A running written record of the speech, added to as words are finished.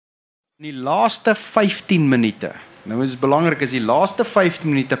In die laaste 15 minute, nou is belangrik, is die laaste 15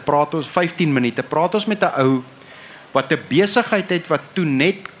 minute praat ons met 'n ou wat 'n besigheid het wat toe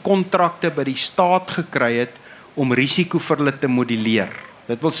net kontrakte by die staat gekry het om risiko vir hulle te moduleer.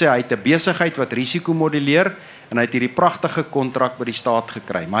 Dit wil sê hy het 'n besigheid wat risiko moduleer en hy het hierdie pragtige kontrak by die staat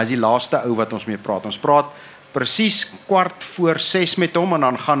gekry. Maar hy is die laaste ou wat ons mee praat. Ons praat presies 5:45 met hom en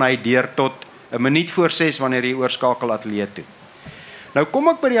dan gaan hy deur tot 'n minuut voor 6 wanneer hy oorskakel ateljee toe. Nou kom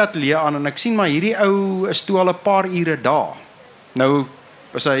ek by die ateljee aan en ek sien maar hierdie ou is toe al 'n paar ure daar. Nou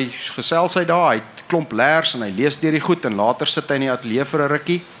is hy gesels hy daar, hy het klomp leers en hy lees deur die goed en later sit hy in die ateljee vir 'n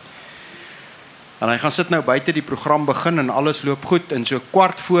rukkie. En hy gaan sit nou buite die program begin en alles loop goed en so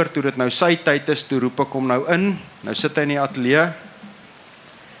 5:15 toe dit nou sy tyd is, toe roep ek hom nou in. Nou sit hy in die ateljee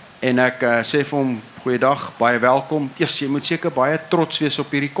en ek sê vir hom, goeiedag, baie welkom. Eers, jy moet seker baie trots wees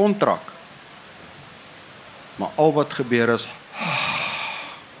op hierdie kontrak. Maar al wat gebeur is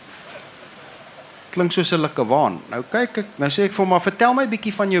klink soos 'n likkewaan. Nou kyk ek, nou sê ek vir hom, maar vertel my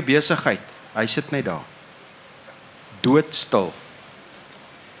bietjie van jou besigheid. Hy sit net daar. Doodstil.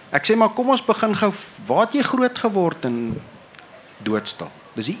 Ek sê maar kom ons begin gou, waar het jy groot geword en doodstil.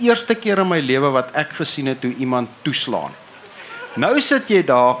 Dis die eerste keer in my lewe wat ek gesien het hoe iemand toeslaan. Nou sit jy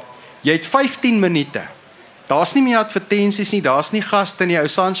daar, jy het 15 minute. Daar's nie meer advertensies nie, daar's nie gaste nie. Ou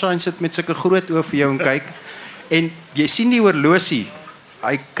Sunshine sit met sulke groot oë vir jou en kyk. En jy sien die horlosie.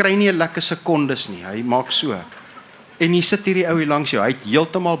 Hy kry nie 'n lekker sekondes nie. Hy maak so. En jy sit hierdie ou hier langs jou. Hy het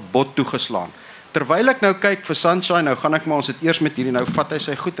heeltemal bot toegeslaan. Terwyl ek nou kyk vir Sunshine, nou gaan ek maar ons het eers met hierdie, nou vat hy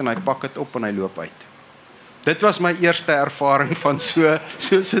sy goed en hy pak dit op en hy loop uit. Dit was my eerste ervaring van so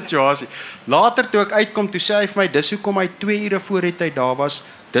 'n situasie. Later toe ek uitkom, toe sê hy vir my, dis hoekom hy 2 ure voor het hy daar was,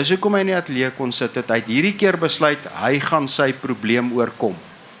 dis hoekom hy in die ateljee kon sit het. Hy het hierdie keer besluit, hy gaan sy probleem oorkom.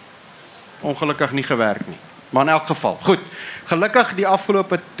 Ongelukkig nie gewerk nie. Maar in elk geval, goed. Gelukkig die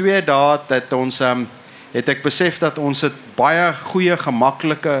afgelope 2 dae het ek besef dat ons het baie goeie,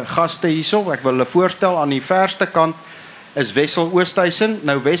 gemaklike gaste hierso. Ek wil hulle voorstel, aan die verste kant is Wessel Oosthuizen.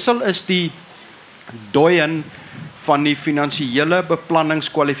 Nou Wessel is die doyen van die finansiële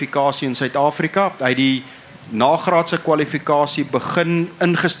beplanningskwalifikasie in Suid-Afrika. Hy het die nagraadse kwalifikasie begin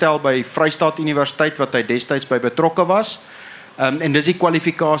ingestel by Vrystaat Universiteit wat hy destyds by betrokke was. En dis die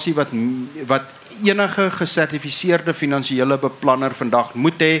kwalifikasie wat enige gesertifiseerde finansiële beplanner vandag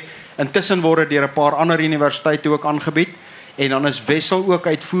moet hê. Intussen word dit deur 'n paar ander universiteite ook aangebied. En dan is Wessel ook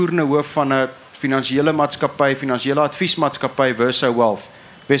uitvoerende hoof van 'n finansiële maatskappy, finansiële adviesmaatskappy Verso Wealth.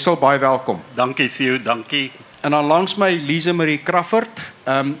 Wessel, baie welkom. Dankie Theo, dankie. En dan langs my Lise Marie Crawford.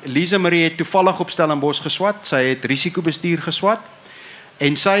 Lise Marie het toevallig op Stellenbosch geswat. Sy het risikobestuur geswat.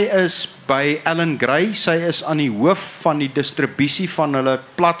 En sy is by Allan Gray, sy is aan die hoof van die distribusie van hulle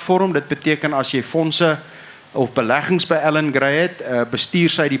platform. Dit beteken as jy fondse of beleggings by Allan Gray het, bestuur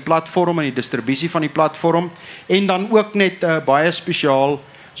sy die platform en die distribusie van die platform. En dan ook net baie spesiaal,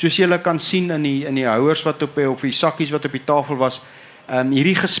 soos julle kan sien in die houers wat of die sakkies wat op die tafel was,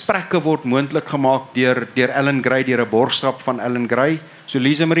 hierdie gesprekke word moontlik gemaak deur Allan Gray, deur 'n borgskap van Allan Gray. So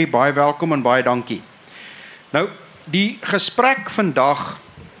Lise Marie, baie welkom en baie dankie. Nou, die gesprek vandag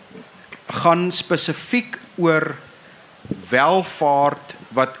gaan spesifiek oor welvaart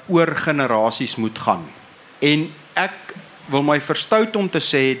wat oor generasies moet gaan. En ek wil my verstout om te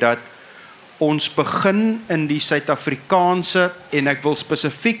sê dat ons begin in die Suid-Afrikaanse en ek wil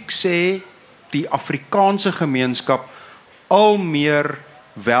spesifiek sê die Afrikaanse gemeenskap al meer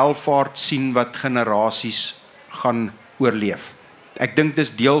welvaart sien wat generasies gaan oorleef. Ek dink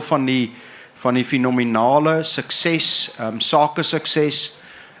dis deel van die fenominale sukses, sake sukses,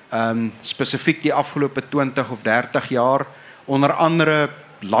 spesifiek die afgelope 20 of 30 jaar, onder andere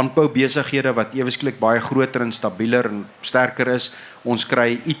landboubesighede wat ewesklik baie groter en stabieler en sterker is. Ons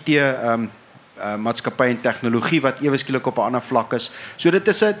kry IT maatskappy en tegnologie wat ewesklik op 'n ander vlak is. So dit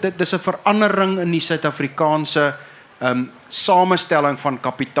is 'n verandering in die Suid-Afrikaanse samestelling van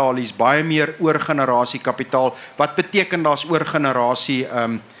kapitaal. Hier's baie meer oorgenerasie kapitaal. Wat beteken daar's oorgenerasie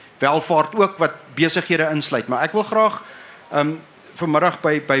welvaart ook wat besighede insluit, maar ek wil graag vanmiddag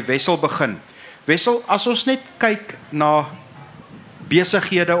by Wessel begin. Wessel, as ons net kyk na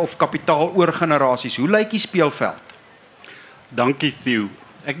besighede of kapitaal oor generasies, hoe lyk die speelveld? Dankie Theo.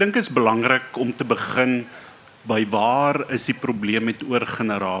 Ek dink dit is belangrik om te begin by waar is die probleem met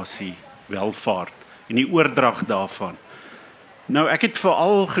oorgenerasie welvaart en die oordrag daarvan. Nou ek het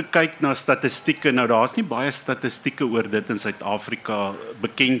veral gekyk na statistieke. Nou daar's nie baie statistieke oor dit in Suid-Afrika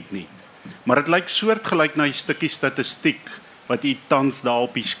bekend nie. Maar dit lyk soortgelyk na 'n stukkie statistiek wat u tans daar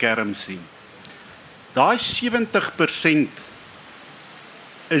op die skerm sien. Daai 70%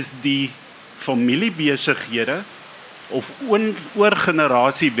 is die familiebesighede of oor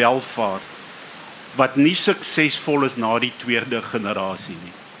generasie welvaart wat nie suksesvol is na die tweede generasie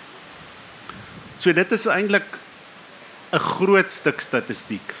nie. So dit is eintlik 'n groot stuk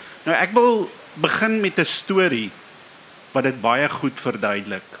statistiek. Nou ek wil begin met 'n storie wat dit baie goed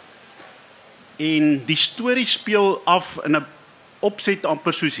verduidelik. En die storie speel af in 'n opset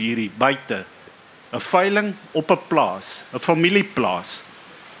amper soos hierdie, buite. 'n Veiling op 'n plaas, 'n familieplaas.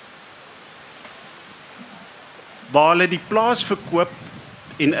 Waar hulle die plaas verkoop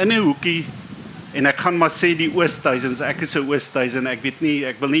en in 'n hoekie, en ek gaan maar sê die Oosthuisens, ek is 'n Oosthuisen,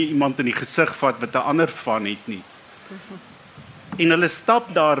 ek wil nie iemand in die gesig vat wat 'n ander van het nie. En hulle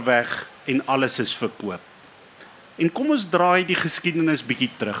stap daar weg en alles is verkoop. En kom ons draai die geskiedenis bietjie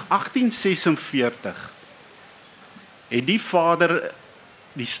terug. 1846 het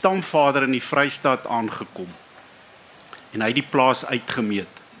die stamvader in die Vrystaat aangekom. En hy het die plaas uitgemeet,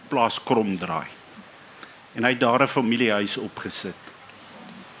 plaas Kromdraai. En hy het daar 'n familiehuis opgesit.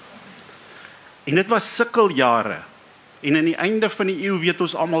 En dit was sukkeljare. En aan die einde van die eeu weet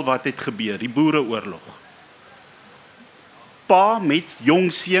ons almal wat het gebeur, die Boereoorlog. Pa met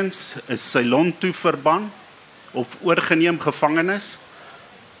jong seuns is Ceylon toe verban of oorgeneem gevangenis.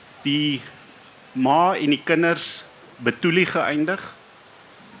 Die ma en die kinders Betoelie geëindig.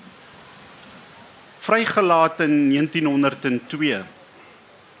 Vrygelaat in 1902.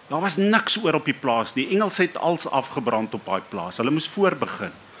 Daar was niks oor op die plaas. Die Engelse het als afgebrand op daai plaas. Hulle moes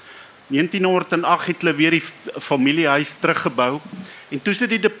voorbegin. 1908 het hulle weer die familiehuis teruggebou en toe sit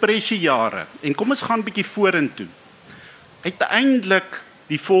die depressiejare. En kom ons gaan bietjie vorentoe. Uiteindelik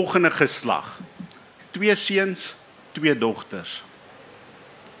die volgende geslag. 2 seuns, 2 dogters.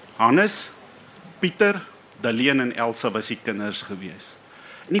 Hannes, Pieter, Daleen en Elsa was die kinders gewees.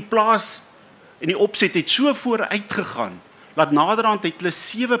 En die plaas en die opset het so vooruit gegaan dat naderhand het hulle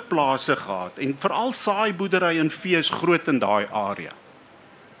 7 plase gehad en veral saaiboerdery en vee is groot in daai area.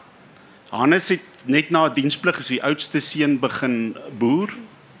 Hannes het net na diensplig as die oudste seun begin boer,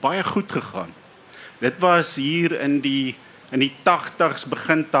 baie goed gegaan. Dit was hier in die 80s,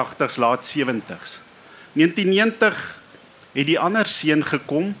 begin 80s, laat 70s. 1990 het die ander seun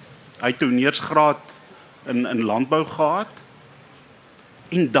gekom, hy het honeursgraad in landbou gehad.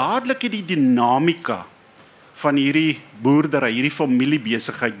 En dadelik het die dinamika van hierdie boerdery, hierdie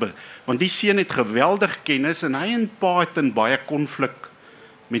familiebesigheid, want die seun het geweldig kennis en hy en pa het in baie konflik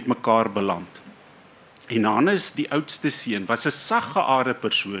met mekaar beland. En Hannes, die oudste seun, was 'n saggeaarde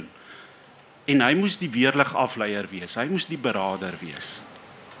persoon en hy moes die weerlig afleier wees, hy moes die beraader wees.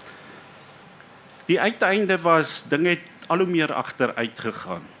 Die uiteinde was, dinge het al hoe meer agteruit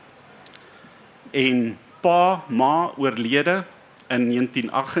gegaan. En pa, ma oorlede in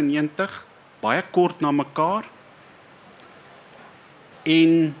 1998, baie kort na mekaar.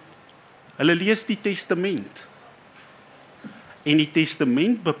 En hulle lees die testament. En die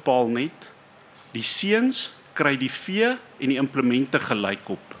testament bepaal net, die seuns kry die vee en die implemente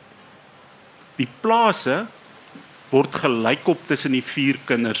gelykop. Die plase word gelykop tussen die 4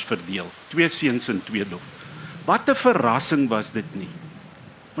 kinders verdeel. 2 seuns en 2 dogters. Wat 'n verrassing was dit nie.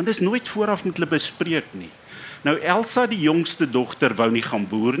 Want dit is nooit vooraf met hulle bespreek nie. Nou Elsa, die jongste dogter, wou nie gaan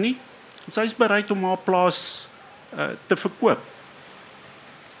boer nie. En sy is bereid om haar plaas te verkoop.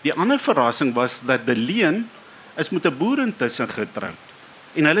 Die ander verrassing was dat Daleen is met 'n boer intussen getroud.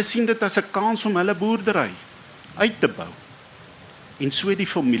 En hulle sien dit as 'n kans om hulle boerdery uit te bou. En so die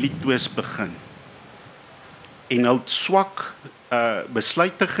familietwis begin. En hulle swak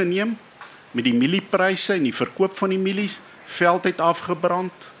besluite geneem met die mieliepryse en die verkoop van die mielies, veld het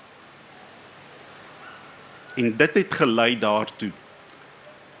afgebrand. En dit het gelei daartoe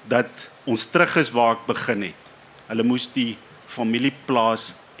dat ons terug is waar ek begin het. Hulle moes die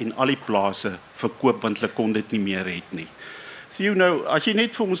familieplaas en al die plase verkoop want hulle kon dit nie meer het nie. Theo, nou, as jy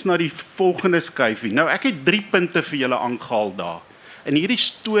net vir ons na die volgende skuifie. Nou, ek het 3 punte vir julle aangehaal daar. En hierdie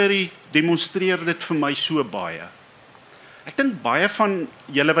storie demonstreer dit vir my so baie. Ek dink baie van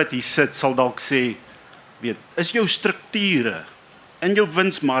julle wat hier sit sal dalk sê, weet, is jou strukture, in jou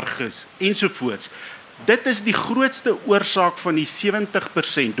winsmarges ensovoorts. Dit is die grootste oorsaak van die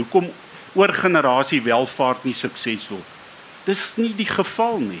 70%, hoekom oor generasie welvaart nie suksesvol. Dis nie die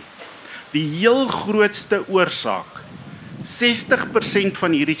geval nie. Die heel grootste oorsaak, 60%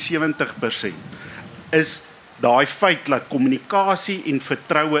 van hierdie 70%, is daai feit dat kommunikasie en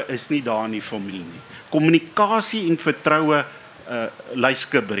vertroue is nie daar in die familie nie. Kommunikasie en vertroue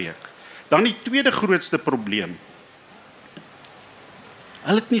lyske breek. Dan die tweede grootste probleem.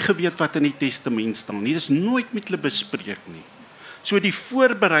 Hulle het nie geweet wat in die testament staan nie. Dit is nooit met hulle bespreek nie. So die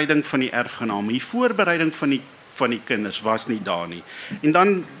voorbereiding van die erfgename, die voorbereiding van die kinders was nie daar nie. En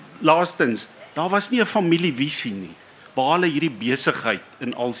dan laastens, daar was nie 'n familievisie nie. waar hulle hierdie besigheid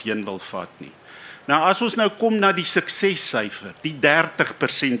in alsheen wil vat nie. Nou as ons nou kom na die suksessyfer, die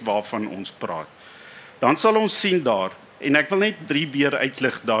 30% waarvan ons praat, dan sal ons sien daar, en ek wil net 3 weer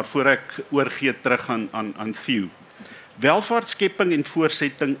uitlig daar voor ek oorgee terug aan Theo. Welvaartskepping en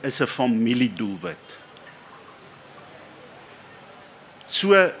voorsetting is 'n familiedoelwit.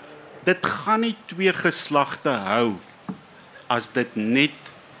 So, dit gaan nie 2 geslagte hou as dit net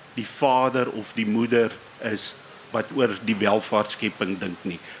die vader of die moeder is wat oor die welvaartskepping dink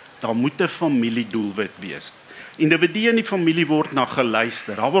nie. Daar moet 'n familiedoelwit wees. Individue in die familie word na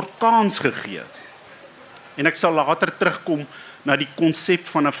geluister, daar word kans gegee. En ek sal later terugkom na die konsep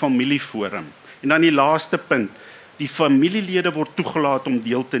van 'n familieforum. En dan die laaste punt, die familielede word toegelaat om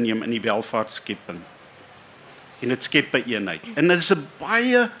deel te neem in die welvaartskepping. En dit skep 'n eenheid. En dit is 'n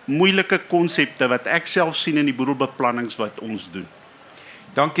baie moeilike konsepte wat ek self sien in die boedelbeplannings wat ons doen.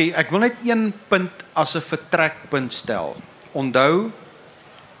 Dankie. Ek wil net een punt as 'n vertrekpunt stel. Onthou,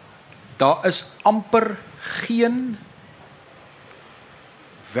 daar is amper geen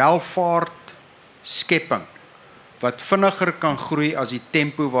welvaartskepping wat vinniger kan groei as die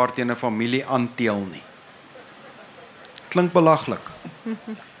tempo waarteen 'n familie aanteel nie. Klink belaglik.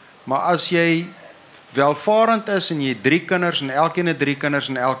 Maar as jy welvarend is en jy 3 kinders en elkeen het 3 kinders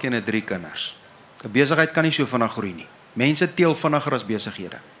en elkeen het 3 kinders. 'n Besigheid kan nie so vinnig groei nie. Mense teel vinniger as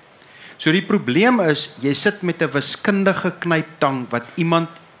besighede. So die probleem is, jy sit met 'n wiskundige knyptang wat iemand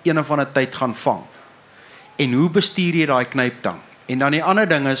een of ander tyd gaan vang. En hoe bestuur jy daai knyptang? En dan die ander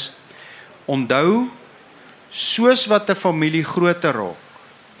ding is, onthou, soos wat 'n familie groter raak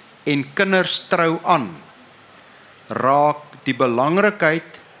en kinders trou aan, raak die belangrikheid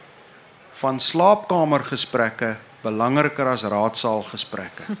van slaapkamergesprekke belangriker as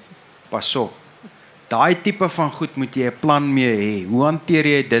raadsaalgesprekke. Pas op. Daai tipe van goed moet jy 'n plan mee hê. Hoe hanteer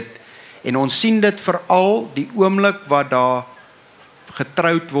jy dit? En ons sien dit veral die oomblik wat daar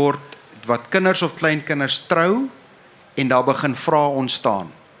getroud word, wat kinders of kleinkinders trou en daar begin vrae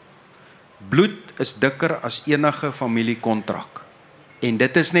ontstaan. Bloed is dikker as enige familiekontrak. En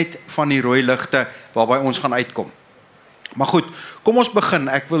dit is net van die rooi ligte waarby ons gaan uitkom. Maar goed, kom ons begin.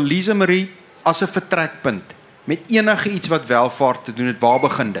 Ek wil Lise Marie as 'n vertrekpunt met enige iets wat welvaart te doen het, waar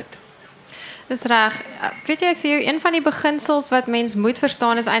begin dit? Dis reg. Weet jy, Theo, een van die beginsels wat mens moet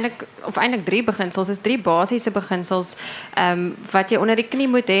verstaan is eintlik 3 beginsels, is 3 basiese beginsels wat jy onder die knie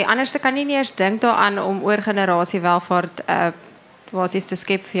moet hê. Anders kan jy nie eers dink daaraan om oor generasie welvaart basies te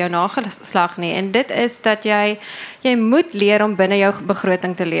skep vir jou nageslag nie. En dit is dat jy moet leer om binne jou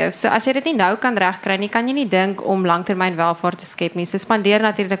begroting te leef. So as jy dit nie nou kan regkry nie, kan jy nie dink om langtermyn welvaart te skep nie. So spandeer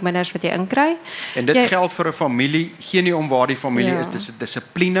natuurlik minder as wat jy inkry. En dit geld vir 'n familie, geen nie om waar die familie is, dis 'n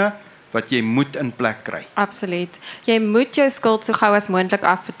dissipline wat jy moet in plek kry. Absoluut. Jy moet jou skuld so gou as moontlik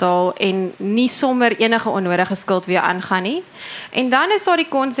afbetaal en nie sommer enige onnodige skuld weer aangaan nie. En dan is daar die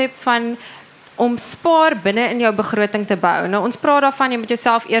konsep van om spaar binne in jou begroting te bou. Nou ons praat daarvan jy moet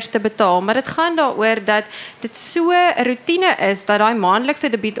jouself eers te betaal, maar dit gaan daaroor dat dit so 'n roetine is dat daai maandelikse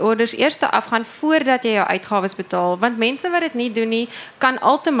debietorders eers afgaan voordat jy jou uitgawes betaal, want mense wat dit nie doen nie, kan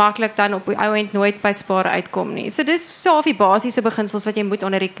al te maklik dan op die ou end nooit by spaar uitkom nie. So dis so die basiese beginsels wat jy moet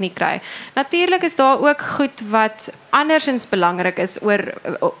onder die knie kry. Natuurlik is daar ook goed wat andersins belangrik is oor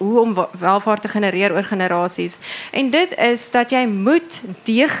hoe om welvaart te genereer oor generasies. En dit is dat jy moet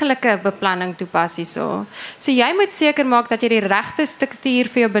deeglike beplanning toepas hierso. So jy moet seker maak dat jy die regte struktuur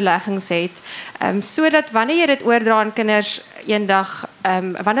vir jou beleggings het, sodat wanneer jy dit oordra aan kinders eendag,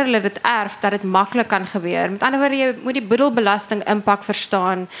 wanneer hulle dit erf, dat dit maklik kan gebeur. Met ander woorde, jy moet die boedelbelasting impak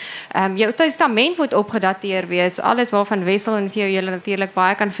verstaan. Jou testament moet opgedateer wees, alles waarvan Wessel en vir jou julle natuurlik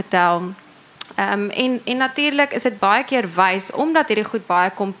baie kan vertel. En natuurlik is dit baie keer wys, omdat hierdie goed baie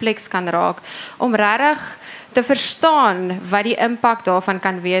kompleks kan raak, om regtig te verstaan wat die impak daarvan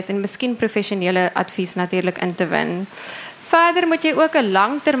kan wees en miskien professionele advies natuurlik in te win. Verder moet jy ook 'n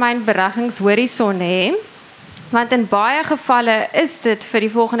langtermyn beleggingshorison hê, want in baie gevalle is dit vir die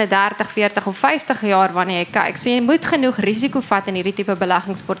volgende 30, 40 of 50 jaar wanneer jy kyk. So jy moet genoeg risiko vat in hierdie tipe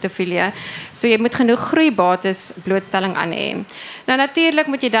beleggingsportefeulje. So jy moet genoeg groeibates blootstelling aan hê. Nou natuurlik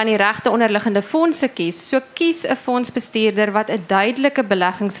moet jy dan die regte onderliggende fondse kies. So kies 'n fondsbestuurder wat 'n duidelike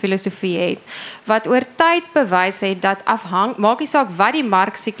beleggingsfilosofie het, wat oor tyd bewys het dat maak nie saak wat die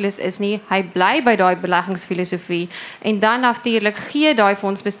marksiklus is nie, hy bly by daai beleggingsfilosofie en dan natuurlik gee daai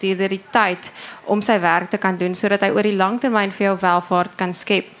fondsbestuurder die tyd om sy werk te kan doen sodat hy oor die langtermyn vir jou welvaart kan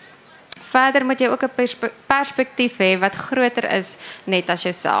skep. Verder moet jy ook 'n perspektief hê wat groter is net as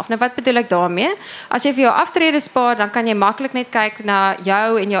jouself. Nou wat bedoel ek daarmee? As jy vir jou aftrede spaar, dan kan jy maklik net kyk na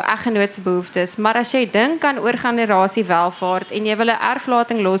jou en jou eggenoot se behoeftes, maar as jy dink aan oorgenerasie welvaart en jy wil 'n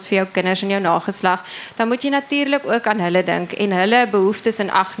erflating los vir jou kinders en jou nageslag, dan moet jy natuurlik ook aan hulle dink en hulle behoeftes in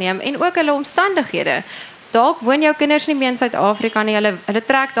ag neem en ook hulle omstandighede. Dalk woon jou kinders nie meer in Suid-Afrika nie, hulle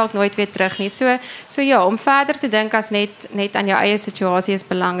trek dalk nooit weer terug nie. So ja, om verder te dink as net aan jou eie situasie is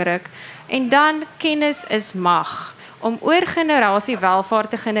belangrik. En dan kennis is mag. Om oorgenerasie welvaart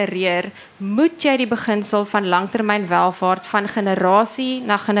te genereer, moet jy die beginsel van langtermyn welvaart van generasie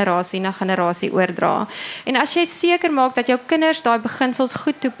na generasie oordra. En as jy seker maak dat jou kinders daai beginsels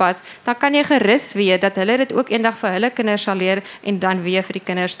goed toepas, dan kan jy gerus weet dat hulle dit ook eendag vir hulle kinders sal leer en dan weer vir die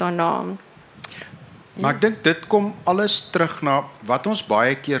kinders daarna. Maar ek dink dit kom alles terug na wat ons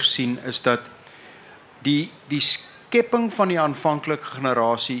baie keer sien is dat die skepping van die aanvanklike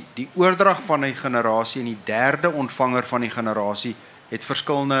generasie, die oordrag van die generasie en die derde ontvanger van die generasie het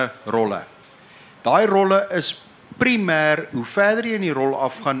verskillende rolle. Daai rolle is primêr hoe verder jy in die rol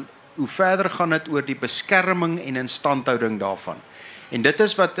afgaan, hoe verder gaan dit oor die beskerming en instandhouding daarvan. En dit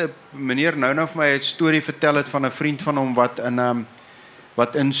is wat meneer nou vir my 'n storie vertel het van 'n vriend van hom wat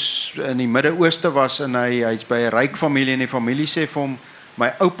in die Midde-Ooste was en hy's by 'n ryk familie en die familie sê vir hom,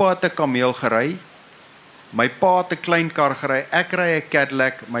 my oupa het 'n kameel gery, my pa het 'n klein kar gery, ek ry 'n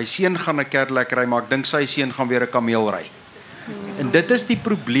Cadillac, my seun gaan 'n Cadillac ry, maar ek dink sy seun gaan weer 'n kameel ry. En dit is die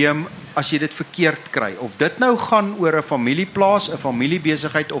probleem as jy dit verkeerd kry, of dit nou gaan oor 'n familieplaas, 'n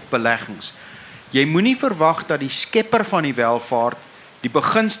familiebesigheid of beleggings. Jy moenie verwag dat die skepper van die welvaart, die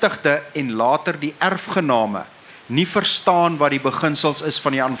begunstigde en later die erfgename nie verstaan wat die beginsels is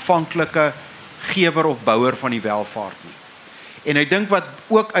van die aanvanklike gewer of bouer van die welvaart nie. En ek dink wat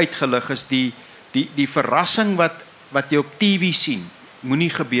ook uitgelig is die verrassing wat jy op TV sien, moenie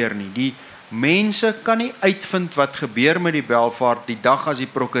gebeur nie. Die mense kan nie uitvind wat gebeur met die welvaart die dag as die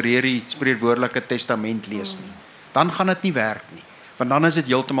prokureur die spreekwoordelike testament lees nie. Dan gaan dit nie werk nie, want dan is dit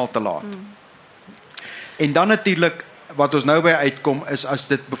heeltemal te laat. En dan natuurlik wat ons nou by uitkom is as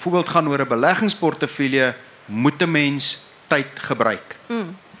dit byvoorbeeld gaan oor 'n beleggingsportefeulje, moet 'n mens tyd gebruik.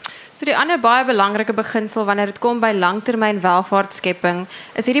 So die ander baie belangrike beginsel wanneer dit kom by langtermyn welvaartskepping,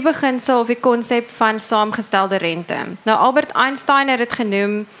 is hierdie beginsel of die konsep van saamgestelde rente. Nou Albert Einstein het dit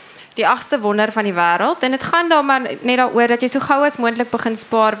genoem die 8ste wonder van die wêreld en dit gaan dan maar net daaroor dat jy so gou as moontlik begin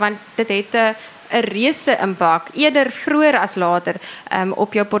spaar want dit het 'n reuse impak eerder vroeër as later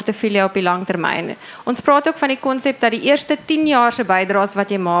op jou portefeulje op die langtermyn. Ons praat ook van die konsep dat die eerste 10 jaar se bydraes wat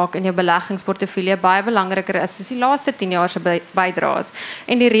jy maak in jou beleggingsportefeulje baie belangriker is as die laaste 10 jaar se bydraes.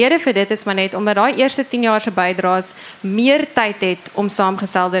 En die rede vir dit is maar net omdat daai eerste 10 jaar se bydraes meer tyd het om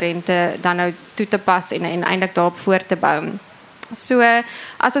saamgestelde rente dan nou toe te pas en eintlik daarop voort te bou. So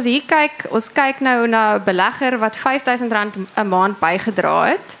as ons hier kyk, ons kyk nou na 'n belegger wat R5000 'n maand bygedra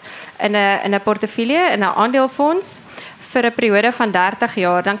het in 'n portefeulje, in 'n aandelefonds vir 'n periode van 30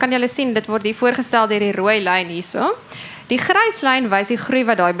 jaar, dan kan jy sien dit word hier voorgestel deur die rooi lyn hierso. Die grys lyn wys die groei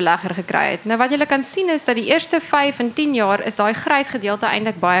wat daai belegger gekry het. Nou wat jy kan sien is dat die eerste 5 en 10 jaar is daai grys gedeelte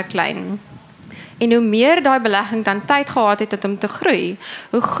eintlik baie klein. En hoe meer daai belegging dan tyd gehad het om te groei,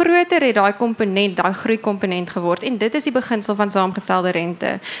 hoe groter het daai komponent, daai groeikomponent geword. En dit is die beginsel van saamgestelde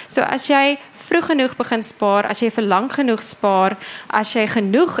rente. So as jy vroeg genoeg begin spaar, as jy vir lank genoeg spaar, as jy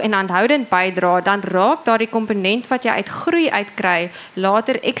genoeg en aanhoudend bydra, dan raak daardie komponent wat jy uit groei uitkry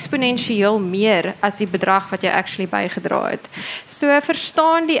later eksponensieel meer as die bedrag wat jy actually bygedra het. So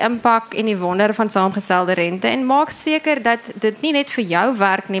verstaan die impak en die wonder van saamgestelde rente en maak seker dat dit nie net vir jou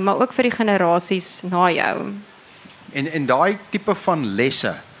werk nie, maar ook vir die generasies na jou. En daai tipe van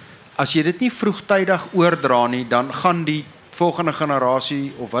lesse, as jy dit nie vroegtydig oordra nie, dan gaan die volgende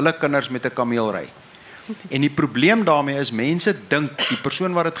generasie of hulle kinders met 'n kameel ry. En die probleem daarmee is mense dink, die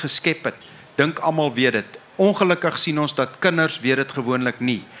persoon wat dit geskep het, dink almal weet dit. Ongelukkig sien ons dat kinders weet dit gewoonlik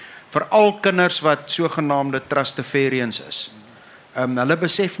nie. Veral kinders wat sogenaamde trustafarians is. Hulle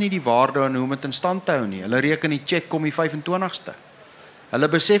besef nie die waarde en hoe om dit in stand te hou nie. Hulle reken die cheque kom die 25ste. Hulle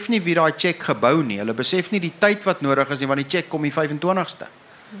besef nie wie daai cheque gebou nie. Hulle besef nie die tyd wat nodig is nie, want die cheque kom die 25ste.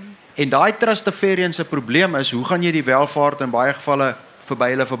 En daai trustafarians se probleem is, hoe gaan jy die welvaart in baie gevalle verby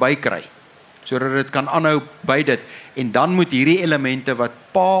hulle verbykry, sodat dit kan aanhou by dit, en dan moet hierdie elemente wat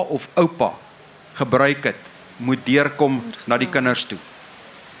pa of oupa gebruik het, moet deurkom na die kinders toe.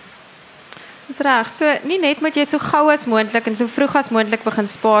 Dis reg. So nie net moet jy so gou as moontlik en so vroeg as moontlik begin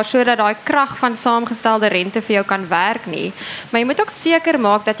spaar sodat daai krag van saamgestelde rente vir jou kan werk nie, maar jy moet ook seker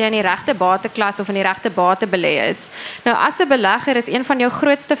maak dat jy in die regte bateklas of in die regte bate belê is. Nou as 'n belegger is een van jou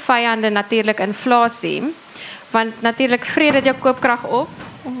grootste vyande natuurlik inflasie. Want natuurlik vreet dit jou koopkrag op.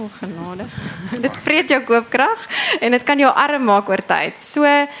 O, genade. Dit vreet jou koopkrag en dit kan jou arm maak oor tyd. So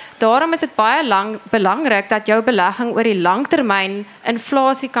daarom is dit baie belangrik dat jou belegging oor die langtermyn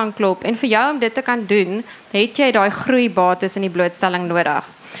inflasie kan klop en vir jou om dit te kan doen, het jy daai groeibates in die blootstelling nodig.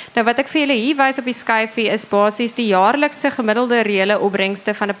 Nou wat ek vir julle hier wys op die skyfie is basies die jaarlikse gemiddelde reële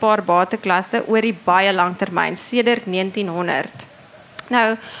opbrengste van 'n paar bateklasse oor die baie langtermyn sedert 1900.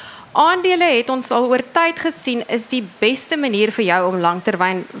 Nou aandele het ons al oor tyd gesien is die beste manier vir jou om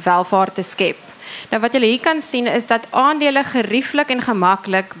langtermyn welvaart te skep. Nou wat julle hier kan sien is dat aandele gerieflik en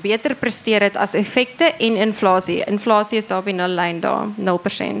gemaklik beter presteer het as effekte en inflasie. Inflasie is daar op die nullyn daar,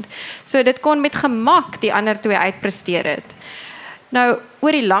 0%. So dit kon met gemak die ander twee uitpresteer het. Nou,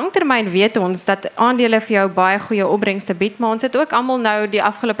 oor die langtermyn weet ons dat aandele vir jou baie goeie opbrengste bied, maar ons het ook almal nou die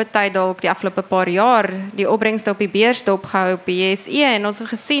afgelope tyd dalk die afgelope paar jaar die opbrengste op die beurs dopgehou op die JSE en ons het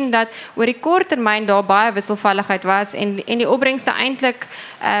gesien dat oor die kort termyn daar baie wisselvalligheid was en die opbrengste eintlik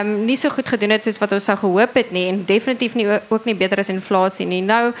nie so goed gedoen het soos wat ons sou gehoop het nie en definitief nie ook nie beter as inflasie nie.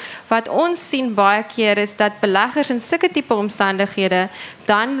 Nou wat ons sien baie keer is dat beleggers in sulke tipe omstandighede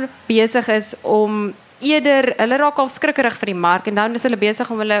dan besig is om hulle raak al skrikkerig vir die mark en dan is hulle besig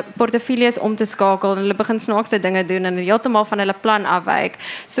om hulle portefeuilles om te skakel en hulle begin snaakse dinge doen en heeltemal van hulle plan afwyk.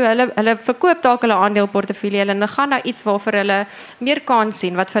 So hulle verkoop dalk hulle aandeleportefeulje en hulle gaan na iets waarvoor hulle meer kans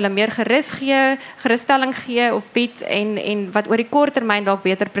sien, wat vir hulle meer gerusstelling gee of bied en wat oor die kort termyn dalk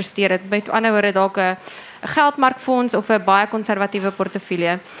beter presteer het. Met ander woorde dalk 'n geldmarkfonds of 'n baie konservatiewe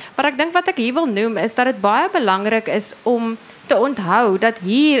portefeulje. Maar ek dink wat ek hier wil noem is dat dit baie belangrik is om te onthou dat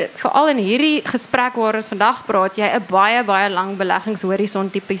hier, veral in hierdie gesprek waar ons vandag praat, jy 'n baie lang beleggingshorison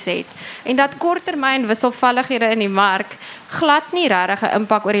tipies het. En dat korttermyn wisselvallighede in die mark glad nie regtig 'n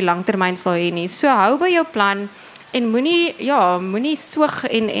impak oor die langtermyn sal hê nie. So hou by jou plan en moenie soeg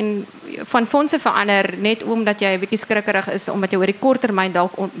en van fondse verander net omdat jy 'n bietjie skrikkerig is omdat jy oor die korttermyn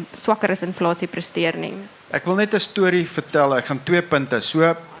dalk swakker as inflasie presteer nie. Ek wil net 'n storie vertel. Ek gaan 2 punte.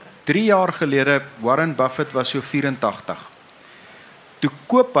 So 3 jaar gelede Warren Buffett was so 84. Toe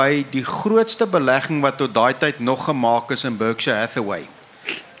koop hy die grootste belegging wat tot daai tyd nog gemaak is in Berkshire Hathaway.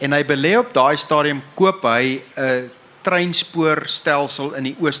 En hy belê op daai stadium koop hy 'n treinspoorstelsel in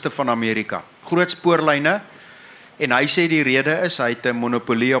die ooste van Amerika. Groot spoorlyne. En hy sê die rede is hy het 'n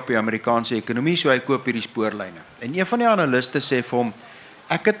monopolie op die Amerikaanse ekonomie, so hy koop hierdie spoorlyne. En een van die analiste sê vir hom,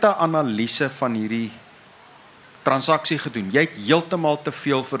 ek het 'n analise van hierdie transaksie gedoen. Jy het heeltemal te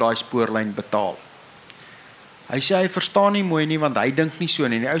veel vir daai spoorlyn betaal. Hy sê hy verstaan nie mooi nie want hy dink nie so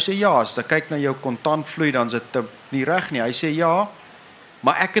nie. Die ou sê ja, as jy kyk na jou kontantvloei dan is dit nie reg nie. Hy sê ja,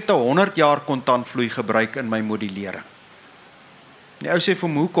 maar ek het 'n 100 jaar kontantvloei gebruik in my modellering. Die ou sê vir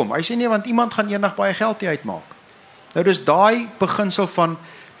hom, hoekom? Hy sê nee, want iemand gaan eendag baie geld hier uitmaak. Nou dis daai beginsel van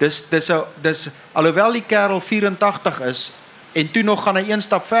dis alhoewel die kerel 84 is en toe nog gaan hy een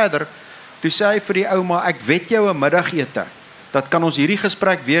stap verder, toe sê hy vir die ou maar ek wed jou 'n middagete. Dat kan ons hierdie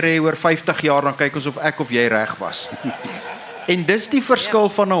gesprek weer hê oor 50 jaar dan kyk ons of ek of jy reg was. En dis die verskil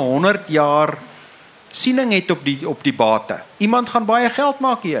van 'n 100 jaar siening het op die bate. Iemand gaan baie geld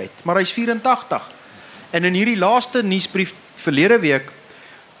maak hier uit, maar hy's 84. En in hierdie laaste nuusbrief verlede week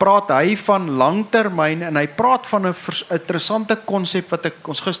praat hy van langtermyn en hy praat van 'n interessante konsep wat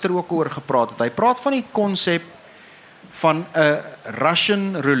ons gister ook oor gepraat het. Hy praat van die konsep van 'n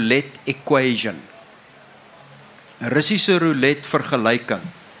Russian roulette equation. 'n Russiese roulette vergelyking.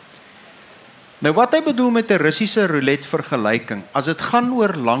 Nou wat hy bedoel met 'n Russiese roulette vergelyking, as dit gaan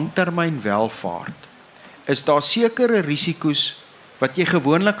oor langtermyn welvaart, is daar sekere risiko's wat jy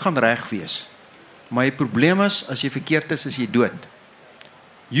gewoonlik gaan reg wees. Maar die probleem is, as jy verkeerd is jy dood.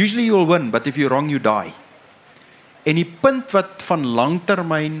 Usually you'll win, but if you're wrong, you die. En die punt wat van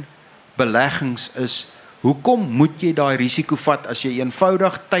langtermyn beleggings is, hoekom moet jy daai risiko vat as jy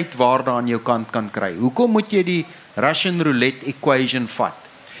eenvoudig tydwaarde aan jou kant kan kry? Hoekom moet jy die Russian roulette equation vat?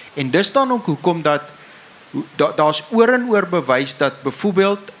 En dis dan ook hoekom dat daar's oor en oor bewys dat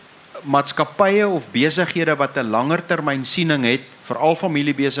byvoorbeeld maatskappye of besighede wat 'n langer termyn siening het, veral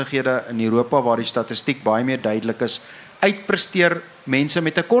familiebesighede in Europa waar die statistiek baie meer duidelik is, uitpresteer mense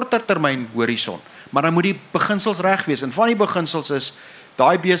met 'n korter termyn horison. Maar dan moet die beginsels reg wees. En van die beginsels is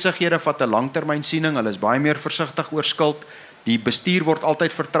daai besighede vat 'n langtermyn siening, hulle is baie meer versigtig oor skuld. Die bestuur word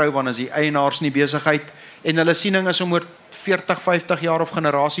altyd vertrou wanneer as die eienaars in die besigheid en hulle siening is om oor 40, 50 jaar of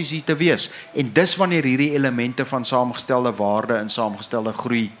generasies hier te wees. En dis wanneer hierdie elemente van saamgestelde waarde en saamgestelde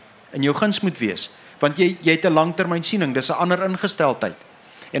groei in jou guns moet wees. Want jy het 'n langtermyn siening, dis 'n ander ingesteldheid.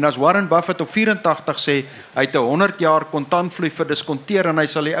 En as Warren Buffett op 84 sê, hy het 'n 100 jaar kontantvloei verdiskonteer en hy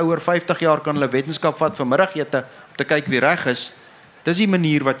sal die ouer 50 jaar kan hulle wetenskap vat vir middagete om te kyk wie reg is, dis die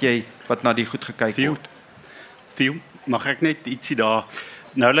manier wat na die goed gekyk word. Theo, mag ek net ietsie daar?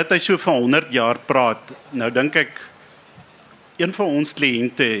 Nou dat hy so van 100 jaar praat, nou dink ek een van ons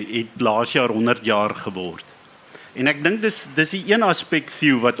kliënte het laas jaar 100 jaar geword. En ek dink dis die een aspek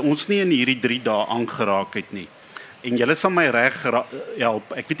Theo wat ons nie in hierdie 3 dae aangeraak het nie. En julle sal my reg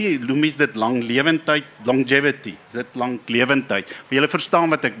help. Ek weet nie hoe mens dit langlewendheid, longevity, dit langlewendheid. Maar julle verstaan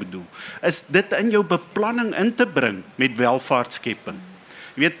wat ek bedoel. Is dit in jou beplanning in te bring met welvaartskepping?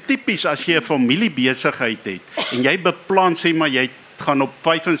 Jy weet tipies as jy 'n familiebesigheid het en jy beplan sê maar jy gaan op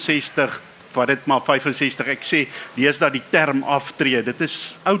 65, wat dit maar 65, ek sê deesdae die term aftree, dit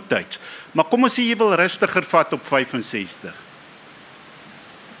is oudtyds. Maar kom ons sê jy wil rustiger vat op 65.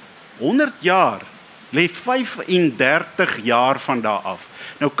 100 jaar lê 35 jaar van daar af.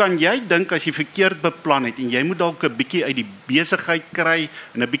 Nou kan jy dink as jy verkeerd beplan het en jy moet dalk 'n bietjie uit die besigheid kry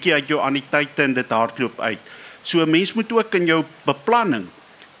en 'n bietjie uit jou anniteite en dit hardloop uit. So 'n mens moet ook in jou beplanning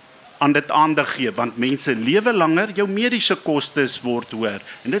aan dit aandag gee, want mense lewe langer, jou mediese kostes word hoër.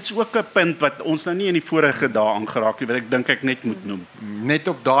 En dit is ook 'n punt wat ons nou nie in die vorige dae aangeraak het, wat ek dink ek net moet noem. Net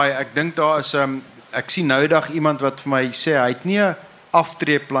op daai, ek dink daar is ek sien nou dag iemand wat vir my sê hy het nie 'n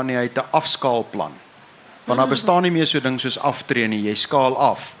aftreeplan nie, hy het 'n afskaalplan. Want daar bestaan nie meer so ding soos aftree nie, jy skaal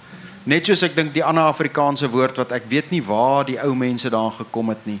af. Net soos ek dink die ander Afrikaanse woord wat ek weet nie waar die ou mense daaraan gekom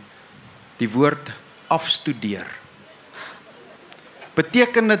het nie. Die woord afstudeer.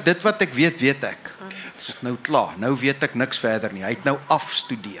 Beteken dit wat ek weet, weet ek. Dis nou klaar. Nou weet ek niks verder nie. Hy het nou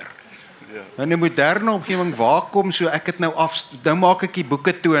afstudeer. Ja. In 'n moderne omgewing waar kom so ek het nou nou maak ek die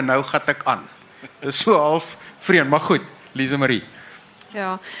boeke toe en nou gaan ek aan. Dis so half vreemd, maar goed, Lise Marie.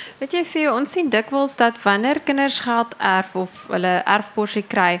 Ja, weet jy Theo, ons sien dikwels dat wanneer kinders geld erf of hulle erfporsie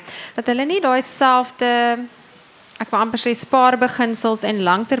kry, dat hulle nie daai selfde, ek wil amper sê spaarbeginsels en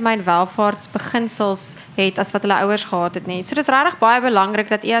langtermyn welvaartsbeginsels het as wat hulle ouers gehad het nie. So dis regtig baie belangrik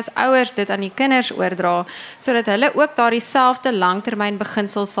dat jy as ouers dit aan die kinders oordra sodat hulle ook daardie selfde langtermyn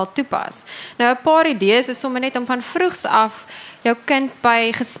beginsels sal toepas. Nou 'n paar idees is sommer net om van vroegs af jou kind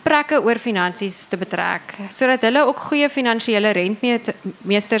by gesprekke oor finansies te betrek, sodat hulle ook goeie finansiële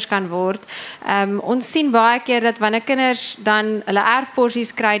rentmeesters kan word. Ons sien baie keer dat wanneer kinders dan hulle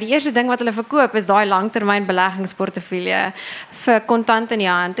erfporsies kry, die eerste ding wat hulle verkoop is daai langtermyn beleggingsportefeulje vir kontant in die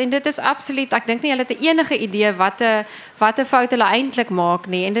hand. En dit is absoluut, ek dink nie hulle het enige idee wat 'n fout hulle eintlik maak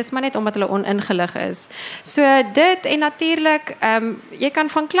nie, en dis maar net omdat hulle oningelig is. So dit, en natuurlik, jy kan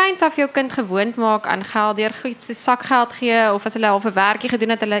van kleins af jou kind gewoond maak aan geld, deur iets so sakgeld gee, of as hulle al 'n werkie gedoen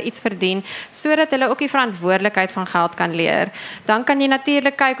het, hulle iets verdien, sodat hulle ook die verantwoordelikheid van geld kan leer. Dan kan jy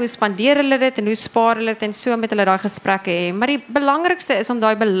natuurlik kyk hoe spandeer hulle dit en hoe spaar hulle dit, en so met hulle daai gesprekke hê. Maar die belangrikste is om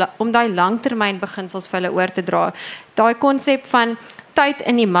daai langtermyn beginsels vir hulle oor te dra. Daai konsep van tyd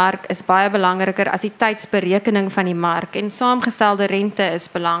in die mark is baie belangriker as die tydsberekening van die mark, en saamgestelde rente is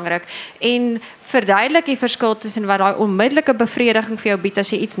belangrik, en verduidelik die verskil tussen wat daai onmiddellike bevrediging vir jou bied as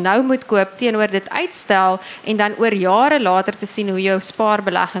jy iets nou moet koop teenoor dit uitstel en dan oor jare later te sien hoe jou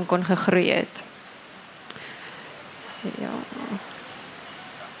spaarbelegging kon gegroei het.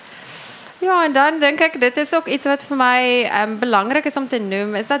 Ja, en dan dink ek, dit is ook iets wat vir my belangrik is om te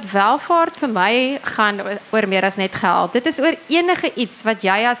noem, is dat welvaart vir my gaan oor meer as net geld. Dit is oor enige iets wat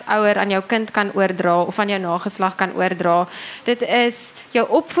jy as ouer aan jou kind kan oordra, of aan jou nageslag kan oordra. Dit is jou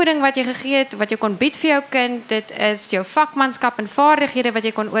opvoeding wat jy gegee het, wat jy kon bied vir jou kind, dit is jou vakmanskap en vaardighede wat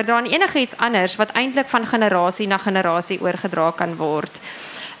jy kon oordra, en enige iets anders wat eintlik van generasie na generasie oorgedra kan word.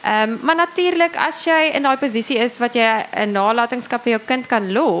 Maar natuurlik, as jy in daai posisie is wat jy 'n nalatenskap vir jou kind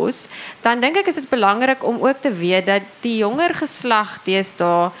kan los, dan dink ek is dit belangrik om ook te weet dat die jonger geslag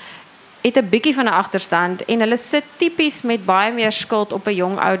deesdae het 'n bietjie van 'n agterstand, en hulle sit tipies met baie meer skuld op 'n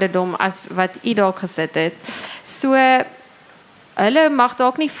jong ouderdom as wat u dalk gesit het. So hulle mag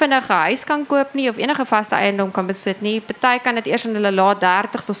dalk nie vinnig 'n huis kan koop nie, of enige vaste eiendom kan besit nie. Party kan dit eers in hulle laat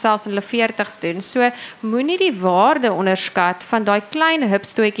 30s of selfs in hulle 40s doen. So moenie die waarde onderskat van daai klein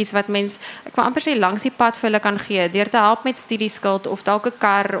hupstootjies wat mens, ek wil amper sê, langs die pad vir hulle kan gee, deur te help met studieskuld, of dalk 'n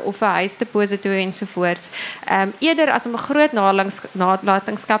kar of 'n huisdeposito ensovoorts. Eerder as om 'n groot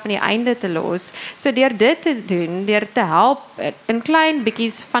nalatenskap aan die einde te los. So deur dit te doen, deur te help in klein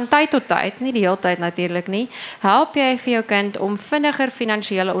bietjies van tyd tot tyd, nie die hele tyd natuurlik nie, help jy vir jou kind om vinniger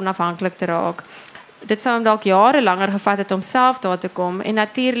finansiële onafhanklik te raak. Dit sou hom dalk jare langer gevat het om self daar te kom, en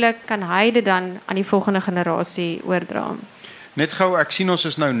natuurlik kan hy dit dan aan die volgende generasie oordra. Net gou, ek sien ons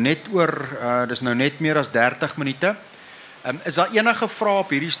is nou net oor, dis nou net meer as 30 minute. Is daar enige vrae op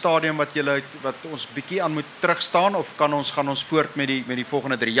hierdie stadium wat ons bietjie aan moet terugstaan, of gaan ons voort met die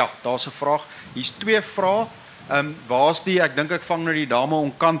volgende 3? Ja, daar's 'n vraag. Hier's 2 vrae. Waar's die, ek dink ek vang nou die dame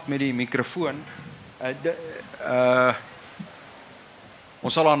onkant met die mikrofoon.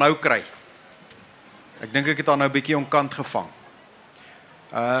 Ons sal haar nou kry. Ek dink ek het haar nou 'n bietjie onkant gevang.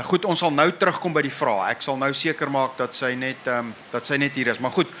 Goed, ons sal nou terugkom by die vraag. Ek sal nou seker maak dat sy net hier is.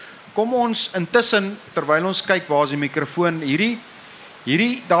 Maar goed, kom ons intussen terwyl ons kyk waar is die mikrofoon.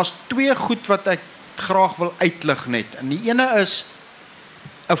 Hierdie daar's twee goed wat ek graag wil uitlig net. En die ene is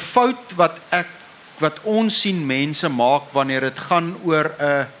 'n fout wat ons sien mense maak wanneer dit gaan oor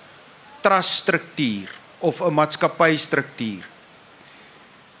 'n truststruktuur of 'n maatskappystruktuur.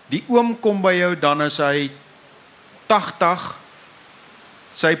 Die oom kom by jou, dan is hy 80,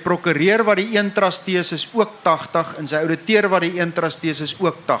 sy prokureur wat die een trustee is ook 80 en sy ouditeur wat die een trustee is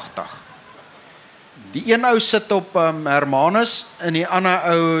ook 80. Die een ou sit op Hermanus en die ander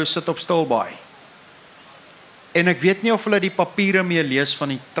ou sit op Stilbaai. En ek weet nie of hulle die papiere mee lees van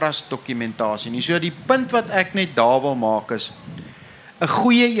die trust dokumentasie nie. So die punt wat ek net daar wil maak is 'n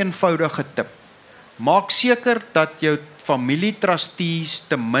goeie eenvoudige tip. Maak seker dat jou familie trustees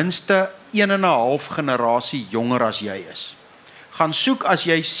ten minste 1,5 generasie jonger as jy is. Gaan soek as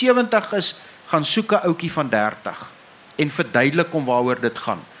jy 70 is, gaan soek 'n ouetjie van 30 en verduidelik hom waaroor dit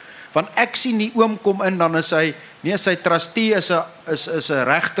gaan. Want ek sien die oom kom in, dan is hy, nee, sy trustee is 'n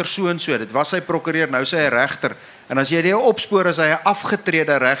regter so en so. Dit was sy prokureur, nou is hy 'n regter. En as jy dit opspoor, is hy 'n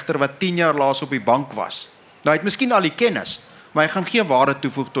afgetrede regter wat 10 jaar laas op die bank was. Nou hy het miskien al die kennis, maar hy gaan geen waarde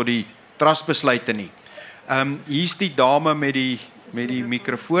toevoeg tot die trustbesluite nie. Hier's die dame met die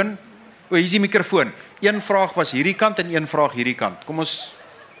mikrofoon. Hier's die mikrofoon. Een vraag was hierdie kant en een vraag hierdie kant. Kom ons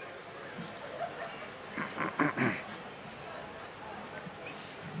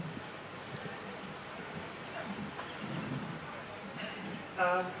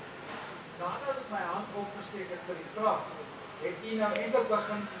nadat ek my hand opgesteek het vir die vraag, het jy nou eintlik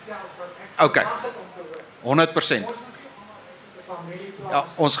begin gesels wat ek Okay. verwag het om te hoor. 100%. Ons is nie almal uit 'n familieplaas. Ja,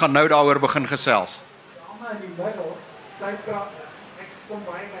 ons gaan nou daaroor begin gesels. Almal in die middel, sy praat, ek kom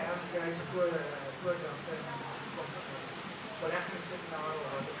baie by hom, hy's 'n voordrag en beleggingsseminaar of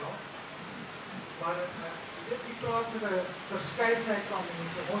wat ook al. Maar dit die praat met 'n verskeidenheid van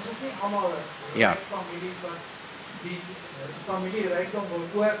mense. Ons is nie almal Ja. families wat die familierykdom wil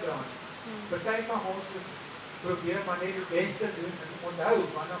oordra. Party van ons moet probeer maar net die beste doen en onthou,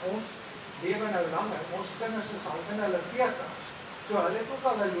 wanneer ons lewe nou langer, ons kinders is al in hulle 40. So hulle het ook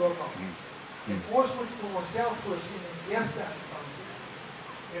al 'n loopbaan. En ons moet vir onsself voorsien in eerste instansie.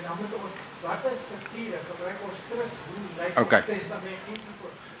 En dan moet ons, wat is strukture, gebruik ons trust, hoe lyk Okay. ons testament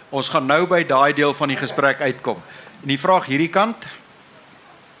ensovoort. Ons gaan nou by daai deel van die gesprek uitkom. En die vraag hierdie kant.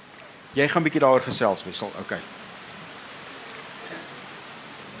 Jy gaan bietjie daaroor gesels, Wessel. Okay.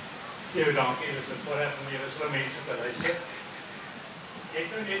 Heel dankie, dit is 'n voorreg om julle so mense te luister. Jy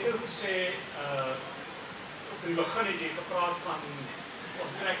het nou net gesê, op die begin het jy gepraat van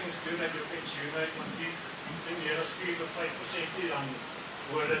onttrekkings doen uit jou pensioen uit, want die meer as 4 tot 5% die dan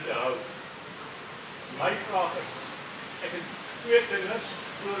hoor dit te hou. My vraag is, ek het 2 kinders,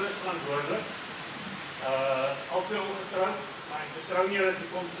 vroeër verantwoordelik, albei ongetroud, maar ek vertrou nie hulle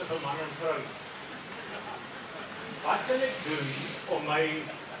toekomstige man en vrou. Wat kan ek doen om my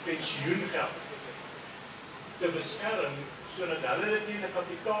pensioengeld te beskerm, sodat hulle dit nie in 'n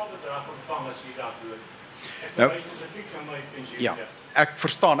kapitaalbedrag ontvang as jy daar dood? Ek Nou, verwys spesifiek na my pensioengeld. Ja, ek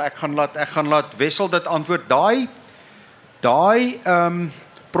verstaan. Ek gaan laat Wessel dit antwoord. Daai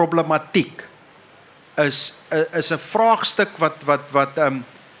problematiek is 'n vraagstuk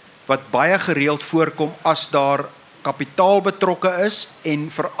wat baie gereeld voorkom as daar kapitaal betrokke is en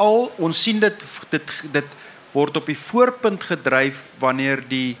veral ons sien dit word op die voorpunt gedryf wanneer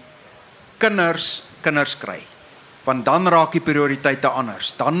die kinders kry. Want dan raak die prioriteite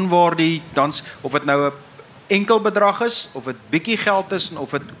anders. Dan word of dit nou 'n enkel bedrag is, of dit bietjie geld is en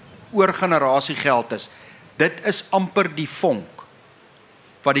of dit oor generasie geld is. Dit is amper die vonk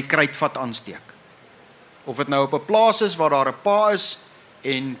wat die kruitvat aansteek. Of dit nou op 'n plaas is waar daar 'n pa is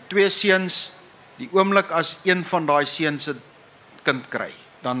en 2 seuns, die oomblik as een van daai seuns 'n kind kry,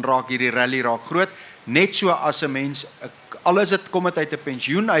 dan raak hierdie rally groot. Net so as 'n mens, alles dit kom uit 'n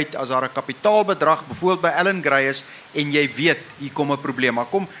pensioen uit, as daar 'n kapitaalbedrag byvoorbeeld by Ellen Gray is en jy weet hier kom 'n probleem. Maar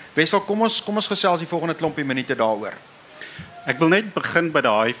kom Wessel, kom ons gesels die volgende klompie minute daaroor. Ek wil net begin by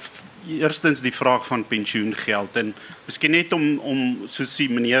daai eerstens die vraag van pensioengeld en miskien net om soos die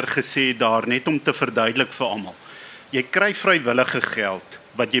meneer gesê daar net om te verduidelik vir almal. Jy kry vrywillige geld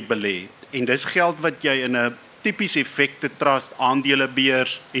wat jy belê en dis geld wat jy in 'n tipies effekte trust,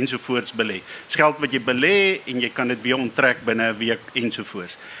 aandelebeurs ensovoorts belê. Dis geld wat jy belê en jy kan dit weer onttrek binne 'n week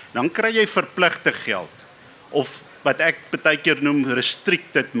ensovoorts. Dan kry jy verpligte geld of wat ek baie keer noem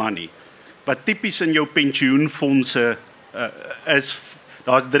restricted money wat tipies in jou pensioenfondse is.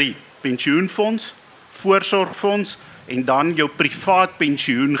 Daar's 3: pensioenfonds, voorsorgfonds en dan jou privaat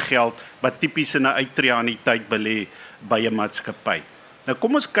pensioengeld wat tipies in 'n uitreaniteit belê by 'n maatskappy. Nou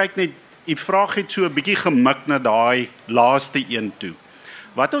kom ons kyk net, die vraag het so 'n bietjie gemik na daai laaste een toe.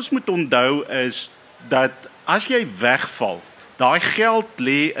 Wat ons moet onthou is dat as jy wegval, daai geld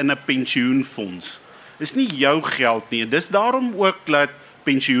lê in 'n pensioenfonds. Dis nie jou geld nie. Dis daarom ook dat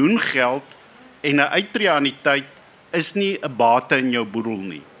pensioengeld en 'n uitreaniteit is nie 'n bate in jou boedel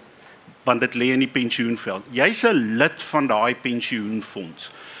nie, want dit lê in die pensioenveld. Jy's 'n lid van daai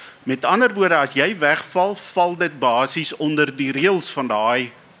pensioenfonds. Met ander woorde, as jy wegval, val dit basies onder die reëls van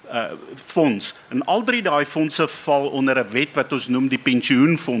daai fonds. En al drie daai fondse val onder 'n wet wat ons noem die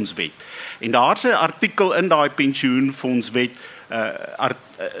pensioenfondswet. En daar's 'n artikel in daai pensioenfondswet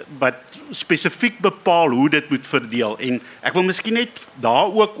wat spesifiek bepaal hoe dit moet verdeel. En ek wil miskien net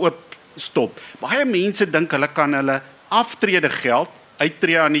daar ook oop stop. Baie mense dink hulle kan hulle aftrede geld,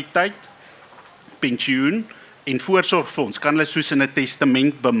 uitreaniteit, pensioen en voorsorgfonds kan hulle soos in 'n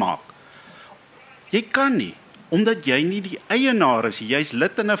testament bemaak. Jy kan nie, omdat jy nie die eienaar is. Jy's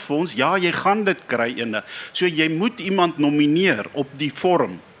lid in 'n fonds, ja, jy gaan dit kry ene. So jy moet iemand nomineer op die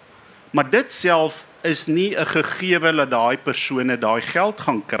vorm. Maar dit self is nie 'n gegewe dat daai persone daai geld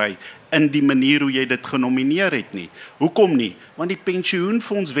gaan kry in die manier hoe jy dit genomineer het nie. Hoekom nie? Want die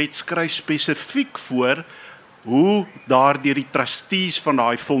pensioenfondswet skryf spesifiek voor hoe daardeur die trustees van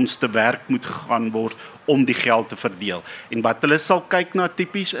daai fonds te werk moet gegaan word om die geld te verdeel. En wat hulle sal kyk na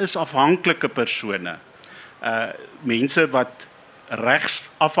tipies is afhanklike persone. Mense wat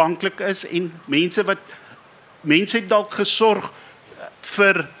regsafhanklik is en mense het dalk gesorg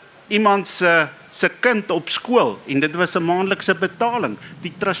vir iemand se kind op skool en dit was 'n maandelikse betaling.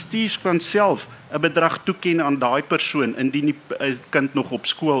 Die trustees kan self 'n bedrag toeken aan daai persoon indien die kind nog op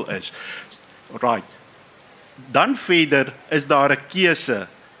skool is. Right. Dan verder is daar 'n keuse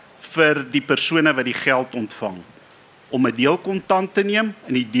vir die persone wat die geld ontvang om 'n deel kontant te neem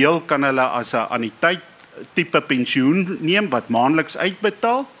en die deel kan hulle as 'n anniteit tipe pensioen neem wat maandeliks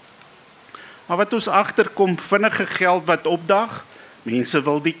uitbetaal. Maar wat ons agterkom, vinnige geld wat opdag, mense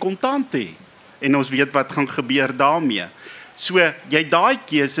wil die kontant hê en ons weet wat gaan gebeur daarmee. So jy daai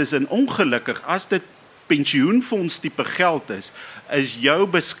keuses en ongelukkig as dit pensioenfonds tipe geld is jou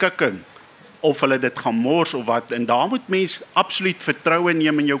beskikking of hulle dit gaan mors of wat, en daar moet mens absoluut vertroue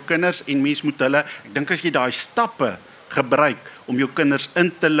neem in jou kinders en mens moet hulle, ek dink as jy daai stappe gebruik om jou kinders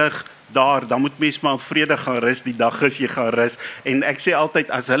in te lig, dan moet mens maar vrede gaan rus die dag as jy gaan rus, en ek sê altyd,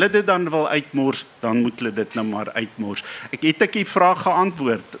 as hulle dit dan wil uitmors, dan moet hulle dit nou maar uitmors. Ek het die vraag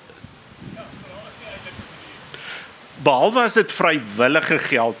geantwoord. Behalwe as dit vrywillige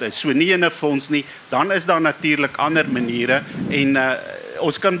geld is, so nie in 'n fonds nie, dan is daar natuurlik ander maniere, en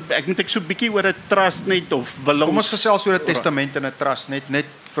ek moet so 'n bietjie oor 'n trust net, of wil Kom ons gesels oor 'n testament en 'n trust net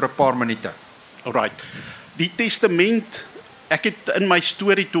vir 'n paar minute. Alright. Die testament, ek het in my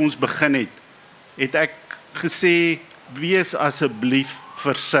storie toe ons begin het ek gesê, wees asseblief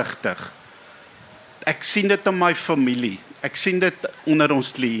versigtig. Ek sien dit in my familie, ek sien dit onder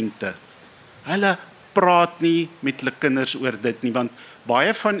ons kliënte. Hulle praat nie met hulle kinders oor dit nie, want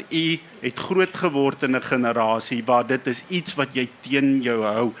baie van u het groot geword in 'n generasie waar dit is iets wat jy teen jou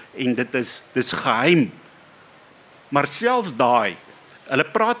hou en dis geheim. Maar selfs daai, hulle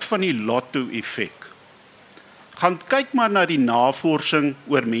praat van die lotto-effek. Gaan kyk maar na die navorsing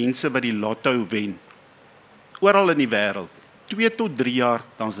oor mense wat die lotto wen. Oral in die wêreld. 2 tot 3 jaar,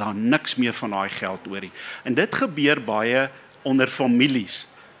 dan is daar niks meer van daai geld oor nie. En dit gebeur baie onder families.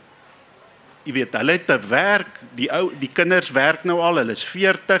 Jy weet, hulle het 'n werk, die kinders werk nou al, hulle is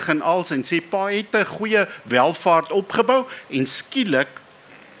 40 en als, en sê pa het 'n goeie welvaart opgebou en skielik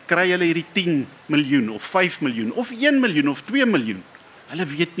kry hulle hierdie 10 miljoen of 5 miljoen of 1 miljoen of 2 miljoen. Hulle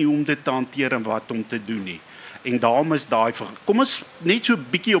weet nie hoe om dit te hanteer en wat om te doen nie. En daarom is daai, kom ons net so 'n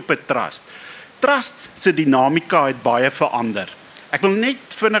bietjie op 'n trust. Trust se dinamika het baie verander. Ek wil net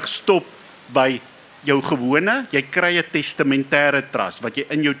vinnig stop by jou gewone, jy kry 'n testamentêre trust wat jy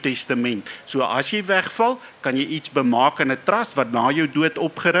in jou testament. So as jy wegval, kan jy iets bemaak in 'n trust wat na jou dood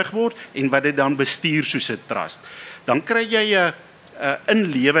opgerig word en wat dit dan bestuur soos 'n trust. Dan kry jy 'n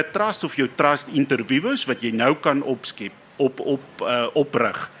in-lewe trust of jou trust inter vivos wat jy nou kan opskep,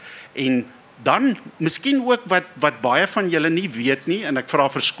 oprig. En dan miskien ook wat baie van julle nie weet nie, en ek vra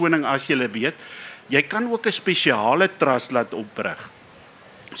verskoning as julle weet, jy kan ook 'n spesiale trust laat oprig.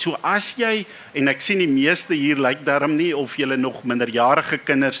 So as jy, en ek sien die meeste hier lyk daarom nie of julle nog minderjarige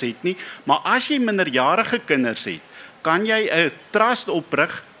kinders het nie, maar as jy minderjarige kinders het, kan jy 'n trust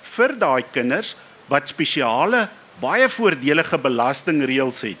oprig vir daai kinders wat spesiale, baie voordelige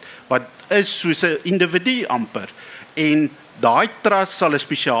belastingreëls het, wat is soos 'n individu amper. En daai trust sal 'n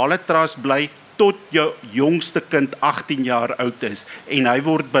spesiale trust bly tot jou jongste kind 18 jaar oud is en hy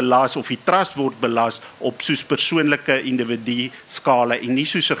word belas of die trust word belas op soos persoonlike individu skale en nie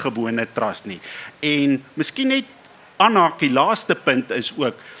soos 'n gewone trust nie. En miskien net aanhaak, die laaste punt is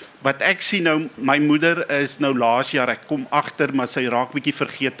ook wat ek sien nou, my moeder is nou laas jaar, ek kom agter, maar sy raak bietjie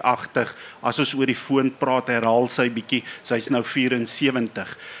vergeetagtig. As ons oor die foon praat, herhaal sy bietjie, sy's nou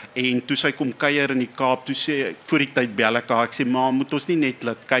 74. En toe sy kom kuier in die Kaap, toe sê ek, voor die tyd bel ek haar, ek sê, ma, moet ons nie net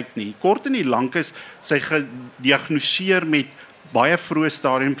laat kyk nie. Kort en nie lank is sy gediagnoseer met baie vroeë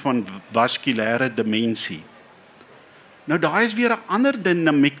stadium van vaskulêre demensie. Nou daai is weer 'n ander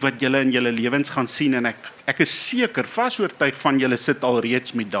dinamiek wat julle in julle lewens gaan sien en ek is seker, vas oortuig van julle sit al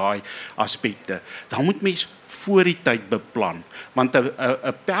reeds met daai aspekte. Dan moet mens voor die tyd beplan, want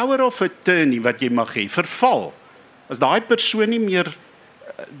 'n power of attorney wat jy mag hê, verval. As daai persoon nie meer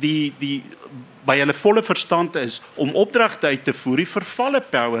die by hulle volle verstand is om opdragte uit te voer, die verval 'n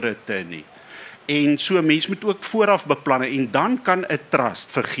power of attorney. En so mens moet ook vooraf beplan en dan kan 'n trust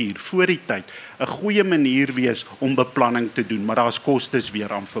figuur voor die tyd 'n goeie manier wees om beplanning te doen, maar daar's kostes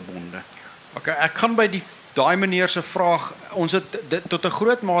weer aan verbonde. Okay, ek gaan by daai meneer se vraag, ons het dit tot 'n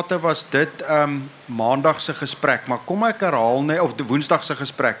groot mate was dit maandag se gesprek, maar kom ek herhaal net of die woensdag se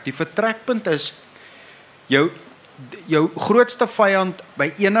gesprek. Die vertrekpunt is jou grootste vyand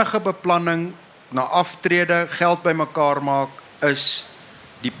by enige beplanning na aftrede, geld bymekaar maak, is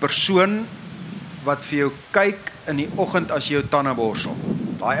die persoon wat vir jou kyk in die oggend as jy jou tande borsel.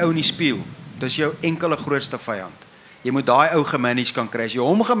 Daai ou in die spieël, dis jou enkele grootste vyand. Jy moet daai ou gemanage kan kry. As jy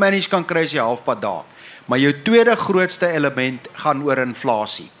hom gemanage kan kry, is jy halfpad daar. Maar jou tweede grootste element gaan oor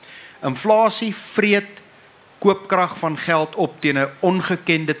inflasie. Inflasie vreet koopkrag van geld op teen 'n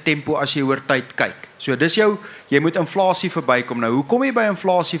ongekende tempo as jy oor tyd kyk. So dis jy moet inflasie verbykom. Nou, hoe kom jy by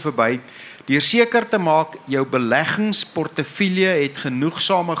inflasie verby? Deur seker te maak jou beleggingsportefeulje het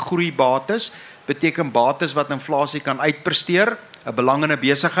genoegsame groeibates, beteken bates wat inflasie kan uitpresteer, 'n belang in 'n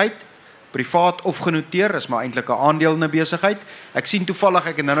besigheid, privaat of genoteer, is maar eintlik 'n aandeel in 'n besigheid. Ek sien toevallig,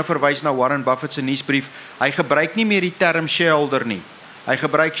 ek het nou verwys na Warren Buffett se nuusbrief, hy gebruik nie meer die term shareholder nie. Hy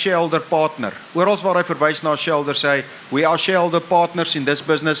gebruik shareholder partner. Oral waar hy verwys na shareholder sê hy, we are shareholder partners in this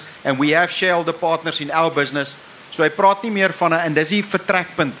business and we have shareholder partners in our business. So hy praat nie meer van 'n, en dis die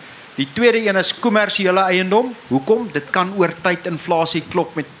vertrekpunt. Die tweede een is kommersiële eiendom. Hoekom? Dit kan oor tyd inflasie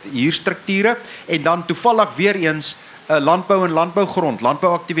klop met huurstrukture en dan toevallig weer eens landbou en landbougrond,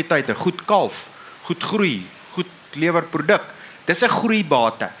 landbouaktiwiteite, goed kalf, goed groei, goed lewer produk. Dis 'n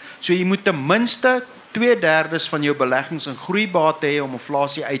groeibate. So jy moet ten minste 2/3 van jou beleggings in groeibate hê om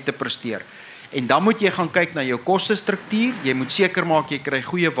inflasie uit te presteer. En dan moet jy gaan kyk na jou kostestruktuur. Jy moet seker maak jy kry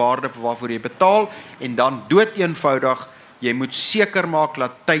goeie waarde vir waarvoor jy betaal en dan doeteenvoudig jy moet seker maak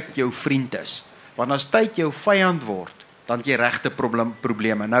dat tyd jou vriend is. Want as tyd jou vyand word, dan het jy regte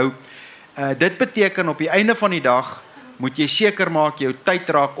probleme. Nou, dit beteken op die einde van die dag moet jy seker maak jou tyd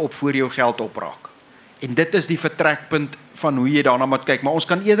raak op voor jou geld opraak. En dit is die vertrekpunt van hoe jy daarna moet kyk. Maar ons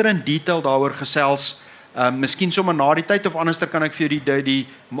kan eerder in detail daaroor gesels, miskien sommer na die tyd of anderster kan ek vir jou die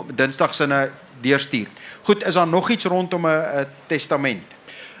dinsdagsinne deurstuur. Goed, is daar nog iets rondom 'n testament?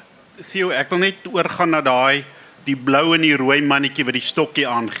 Theo, ek wil net oorgaan na die blou en die rooi mannetjie wat die stokkie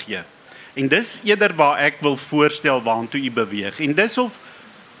aangee. En dis eerder waar ek wil voorstel waantoe u beweeg. En dis of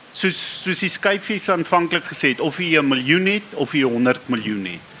soos die skyfies aanvanklik gesê het, of u 1 miljoen het of u 100 miljoen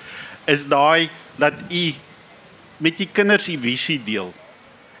het. Is daai dat u met die kinders u visie deel.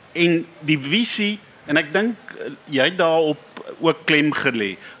 En die visie, en ek dink jy het daarop ook klem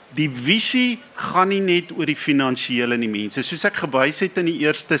gelê. Die visie gaan nie net oor die finansiële nie, mense. Soos ek gewys het in die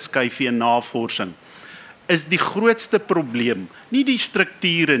eerste skyfie en navorsing, is die grootste probleem nie die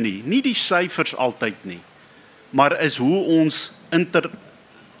strukture nie die syfers altyd nie, maar is hoe ons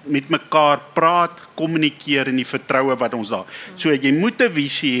met mekaar praat, kommunikeer en die vertroue wat ons daar. So jy moet 'n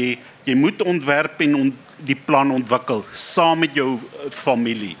visie hê, jy moet ontwerp en die plan ontwikkel saam met jou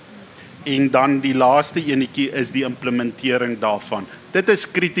familie. En dan die laaste enetjie is die implementering daarvan. Dit is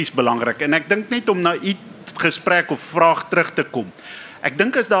krities belangrik en ek dink net om na u gesprek of vraag terug te kom. Ek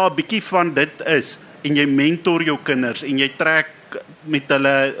dink as daar 'n bietjie van dit is en jy mentor jou kinders en jy trek met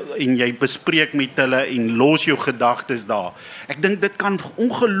hulle en jy bespreek met hulle en los jou gedagtes daar. Ek dink dit kan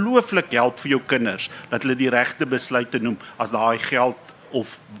ongelooflik help vir jou kinders dat hulle die regte besluite neem as daai geld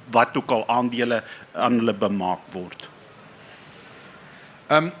of wat ook al aandele aan hulle bemaak word.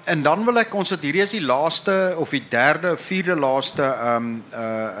 En dan wil ek ons dat hierdie is die laaste of die derde of vierde laaste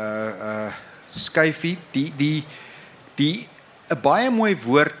skyfie, die 'n baie mooi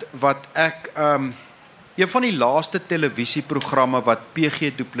woord wat ek een van die laaste televisieprogramme wat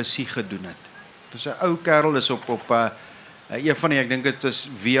PG Du Plessis gedoen het. Dis 'n ou kerel, is op Een van die, ek dink dit is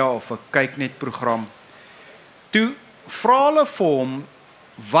via of 'n kyknet program. Toe vra hulle vir hom,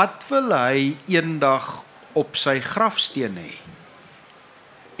 wat wil hy eendag op sy grafsteen hê?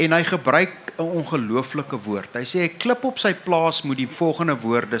 En hy gebruik 'n ongelooflike woord. Hy sê 'n klip op sy plaas moet die volgende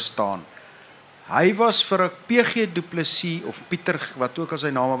woorde staan. Hy was vir 'n PG Du Plessis of Pieter wat ook al sy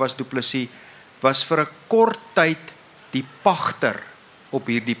naam was Du Plessis, was vir 'n kort tyd die pagter op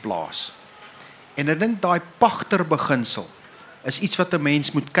hierdie plaas. En ek dink daai pagterbeginsel is iets wat 'n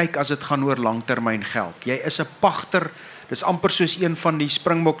mens moet kyk as dit gaan oor langtermyn geld. Jy is 'n pagter, dis amper soos een van die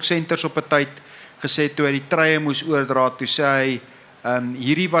Springbok senters op 'n tyd gesê toe hy die treie moes oordra, toe sê hy,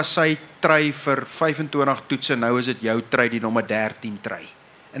 hierdie was sy trei vir 25 toetse, nou is dit jou trei, die nommer 13 trei.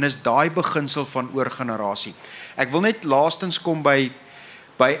 En is daai beginsel van oorgenerasie. Ek wil net laastens kom by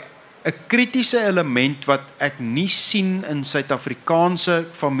 'n kritiese element wat ek nie sien in Suid-Afrikaanse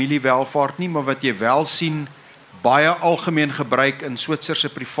familiewelvaart nie, maar wat jy wel sien baie algemeen gebruik in Switserse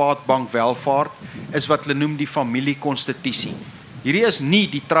privaat bank welvaart, is wat hulle noem die familiekonstitusie. Hierdie is nie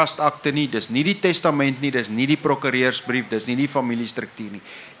die trustakte nie, dis nie die testament nie, dis nie die prokureursbrief, dis nie die familiestruktuur nie.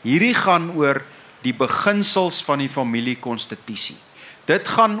 Hierdie gaan oor die beginsels van die familiekonstitusie. Dit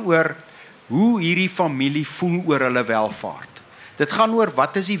gaan oor hoe hierdie familie voel oor hulle welvaart. Dit gaan oor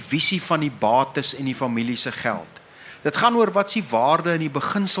wat is die visie van die bates en die familie se geld. Dit gaan oor wat is die waarde en die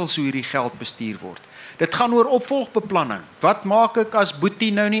beginsels hoe hierdie geld bestuur word. Dit gaan oor opvolgbeplanning. Wat maak ek as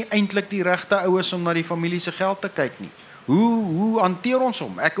Boetie nou nie eintlik die regte ou is om na die familie se geld te kyk nie? Hoe hanteer ons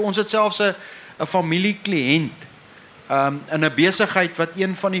hom? Ons het selfs 'n familiekliënt in 'n besigheid wat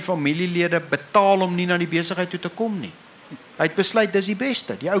een van die familielede betaal om nie na die besigheid toe te kom nie. Hy het besluit dis die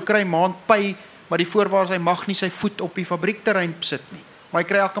beste. Die ou kry maandpay, maar die voorwaarde is hy mag nie sy voet op die fabriekterrein sit nie. Maar hy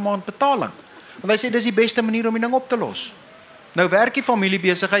kry elke maand betaling. Want hy sê dis die beste manier om die ding op te los. Nou werk die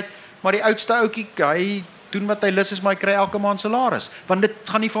familiebesigheid, maar die oudste ouetjie, hy doen wat hy lus is, maar hy kry elke maand salaris. Want dit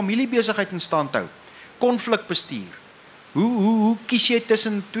gaan die familiebesigheid in stand hou. Konflikbestuur. Hoe kies jy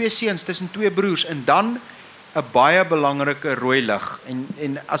tussen twee seuns, tussen twee broers, en dan 'n baie belangrike rooi lig.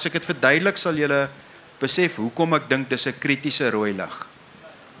 En as ek dit verduidelik, sal julle besef hoekom ek dink dis 'n kritiese rooi lig.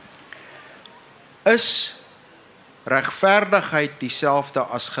 Is regverdigheid dieselfde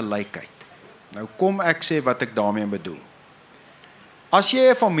as gelykheid? Nou kom ek sê wat ek daarmee bedoel. As jy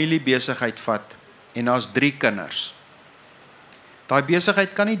 'n familiebesigheid vat en daar's 3 kinders, daai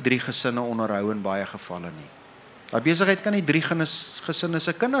besigheid kan nie 3 gesinne onderhou in baie gevalle nie. Daai besigheid kan nie 3 gesinne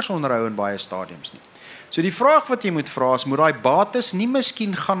se kinders onderhou in baie stadiums nie. So die vraag wat jy moet vra is, moet daai bates nie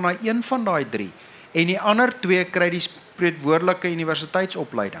miskien gaan na een van daai 3 en die ander 2 kry die spreekwoordelike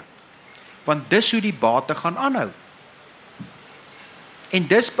universiteitsopleiding? Want dis hoe die bate gaan aanhou. En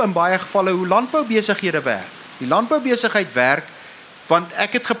dis in baie gevalle hoe landboubesighede werk. Die landboubesigheid werk, want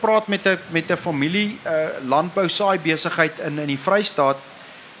ek het gepraat met 'n familie landbou saai besigheid in die Vrystaat.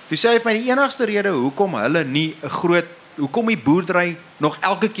 Toe sê hy vir my die enigste rede hoekom hulle nie 'n groot, hoekom die boerdery nog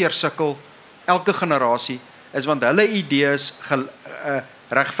elke keer sukkel, elke generasie, is want hulle idee is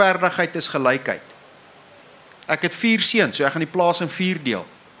regverdigheid is gelykheid. Ek het 4 seuns, so ek gaan die plaas in 4 deel.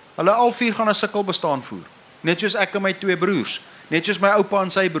 Hulle al 4 gaan 'n sukkel bestaan voer. Net soos ek en my 2 broers, net soos my oupa en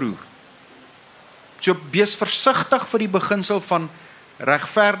sy broer. So wees versigtig vir die beginsel van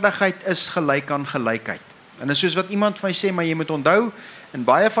regverdigheid is gelyk aan gelykheid. En dit is soos wat iemand vir my sê, maar jy moet onthou, in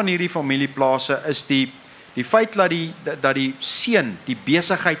baie van hierdie familieplase is die feit dat die seun die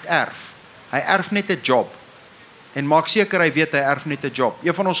besigheid erf. Hy erf net 'n job. En maak seker hy weet hy erf net 'n job.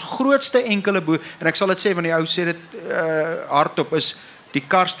 Een van ons grootste enkele boer, en ek sal dit sê want die ou sê dit hardop, is die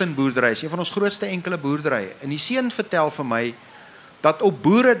Karsten boerdery. Is een van ons grootste enkele boerderye. En die seun vertel vir my dat op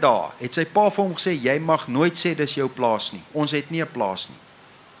boeredae het sy pa vir hom gesê, jy mag nooit sê dis jou plaas nie. Ons het nie 'n plaas nie.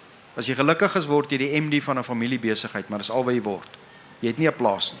 As jy gelukkig is, word jy die MD van 'n familiebesigheid, maar dis al wat jy word. Jy het nie 'n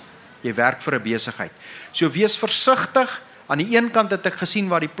plaas nie. Jy werk vir 'n besigheid. So wees versigtig. Aan die een kant het ek gesien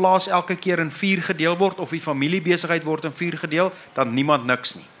waar die plaas elke keer in 4 gedeel word, of die familiebesigheid word in 4 gedeel, dan niemand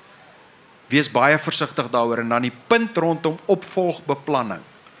niks nie. Wees baie versigtig daaroor. En dan die punt rondom opvolgbeplanning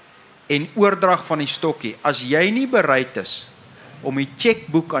en oordrag van die stokkie. As jy nie bereid is om die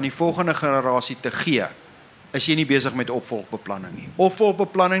chequeboek aan die volgende generasie te gee, is jy nie besig met opvolgbeplanning nie.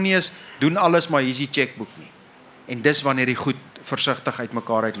 Opvolgbeplanning nie is, doen alles maar hier is die chequeboek nie. En dis wanneer die goed versigtig uit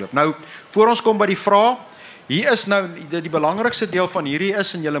mekaar uitloop. Nou, voor ons kom by die vraag, hier is nou, die belangrikste deel van hierdie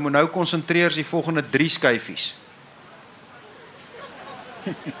is, en julle moet nou konsentreer, is die volgende 3 skyfies.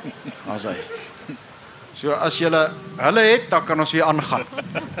 As hy. So as julle hulle het, dan kan ons weer aangaan.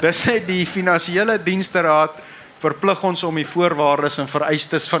 Dis net die finansiële diensteraad verplig ons om die voorwaardes en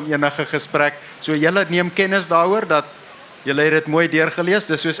vereistes van enige gesprek. So julle neem kennis daaroor dat Julle het dit mooi deurgelees,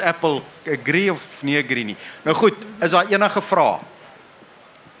 dis soos Apple, agree of nie agree nie. Nou goed, is daar enige vrae?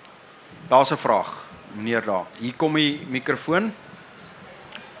 Daar's 'n vraag, meneer daar. Hier kom die mikrofoon.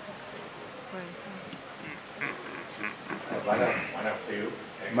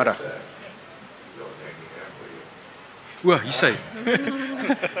 Middag. O, hier sê.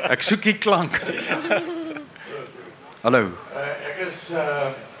 Ek soek die klank. Hallo. Ek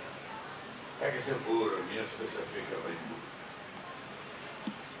is 'n boer, meer spesifiek 'n wynboer.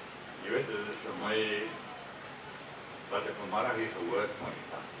 Jy weet, dit is vir my wat ek vanmiddag hier gehoor van die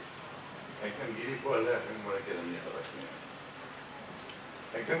kant. Ek kan hierdie voorlegging maar ek het nie gewys nie.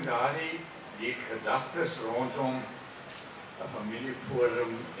 Ek kan die gedagtes rondom 'n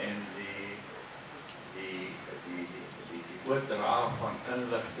familieforum en die oordra van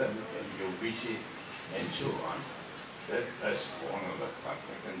inligting en jou visie en so aan. Dit is wonderlik wat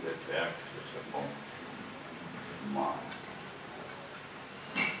ek in dit werk soos 'n bom. Maar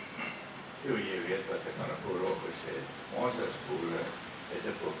jy weet wat ek aan 'n boer gesê het. Ons as boere het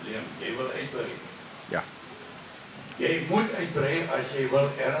 'n probleem. Jy wil uitbrei. Ja. Jy moet uitbrei as jy wil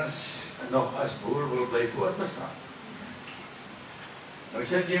ergens nog as boer wil bly voortbestaan. Nou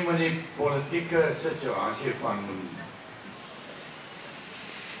sit jy met die politieke situasie van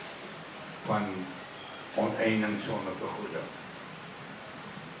oneindig sonder vergoeding.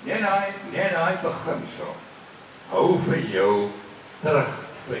 Net daai beginsel hou vir jou terug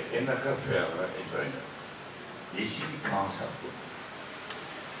vir enige verdere uitbreiding. Jy sien die kans daarvoor.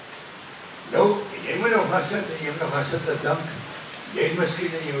 Nou, jy moet nog gaan sit en jy moet nog gaan sit en dink. Jy het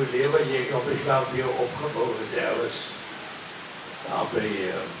miskien in jou lewe, jy op die veld weer opgebouw zelfs. Daar by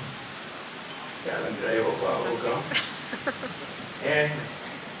een drijf of waar ook al. En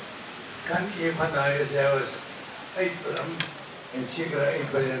kan jy van die zelfs uitbring en sekere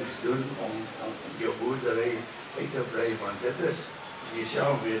uitbreidings doen om jou boerderij uit te breien, want dit is, jy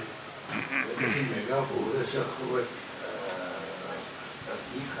self weet, dit is nie mega boer, dit is een groot, dat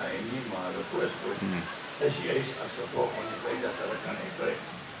nie geheim nie, maar die voorspoed is juist as gevolg van die feit dat hulle kan uitbreid.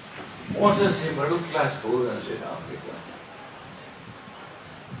 Ons is die middelklas boer in Zuid-Afrika.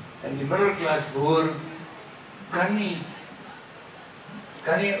 En die middelklas boer kan nie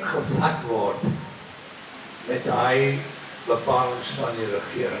gevat word met die bepalings van die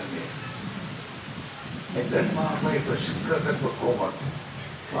regering nie. En dit maak my verskriklik bekommerd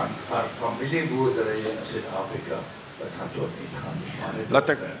van familieboerderye in Zuid-Afrika. Dit gaan tot nie gaan. Laat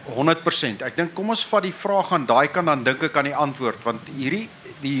ek 100%. Ek dink kom ons vat die vraag aan daai kant, dan dink ek aan die antwoord, want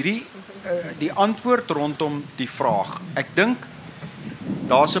die antwoord rondom die vraag. Ek dink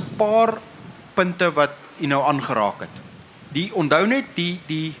daar's 'n paar punte wat u nou aangeraak het. Onthou net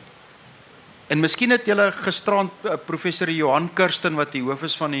en miskien het julle gisterand professor Johan Kirsten wat die hoof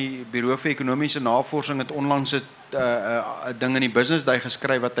is van die Bureau vir Ekonomiese Navorsing het onlangs 'n ding in die Business Day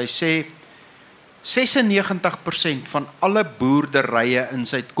geskryf wat hy sê 96% van alle boerderye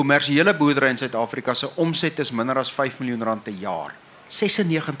kommersiële boerderye in Suid-Afrika se omset is minder as 5 miljoen rand per jaar.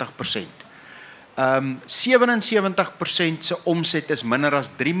 96%. 77% se omset is minder as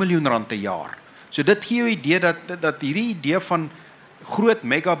 3 miljoen rand per jaar. So dit gee jou 'n idee dat hierdie idee van groot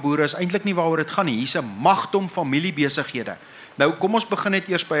megaboere is eintlik nie waaroor dit gaan nie. Hier's 'n magdom familiebesighede. Nou kom ons begin net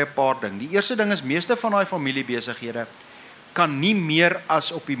eers by 'n paar ding. Die eerste ding is meeste van daai familiebesighede kan nie meer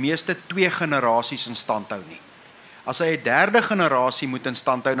as op die meeste 2 generasies in stand hou nie. As hy 'n derde generasie moet in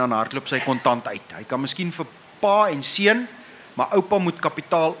stand hou, dan hardloop sy kontant uit. Hy kan miskien vir pa en seun, maar oupa moet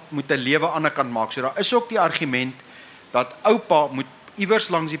kapitaal, moet 'n lewe aan die ander kant maak. So daar is ook die argument dat oupa moet iewers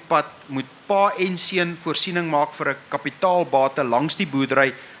langs die pad, moet pa en seun voorsiening maak vir 'n kapitaalbate langs die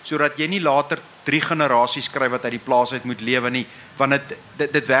boerdery, sodat jy nie later 3 generasies kry wat uit die plaas uit moet lewe nie, want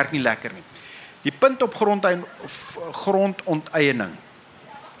dit werk nie lekker nie. Die punt op grondonteening.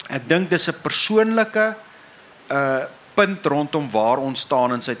 Ek dink dis 'n persoonlike punt rondom waar ons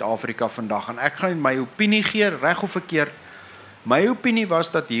staan in Suid-Afrika vandag. En ek gaan my opinie gee, reg of verkeerd. My opinie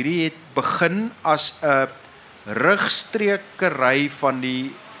was dat hierdie het begin as 'n rugstreekery van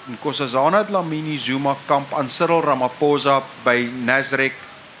die Nkosazana Dlamini Zuma kamp aan Cyril Ramaphosa by Nasrec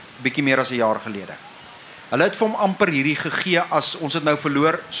bietjie meer as 'n jaar gelede. Hulle het vir hom amper hierdie gegee as ons het nou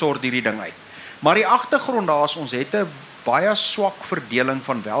verloor, sort hierdie ding uit. Maar die agtergrond daar is ons het 'n baie swak verdeling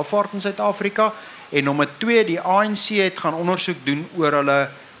van welvaart in Suid-Afrika en nommer 2 die ANC het gaan ondersoek doen oor hulle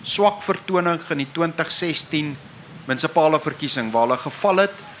swak vertoning in die 2016 munisipale verkiesing waar hulle geval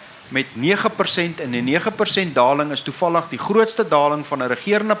het met 9% en die 9% daling is toevallig die grootste daling van 'n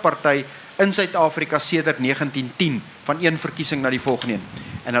regerende party in Suid-Afrika sedert 1910 van een verkiesing na die volgende een.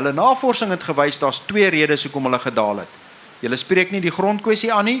 En hulle navorsing het gewys daar's 2 redes hoekom hulle gedaal het. Julle spreek nie die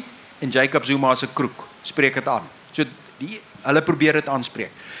grondkwessie aan nie en Jacob Zuma se kroek spreek dit aan. So Hulle probeer dit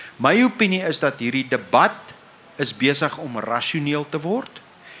aanspreek. My opinie is dat hierdie debat is besig om rasioneel te word.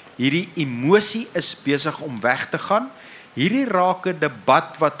 Hierdie emosie is besig om weg te gaan. Hierdie raak 'n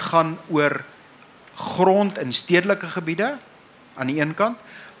debat wat gaan oor grond in stedelike gebiede aan die een kant,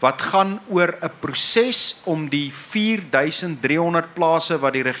 wat gaan oor 'n proses om die 4300 plase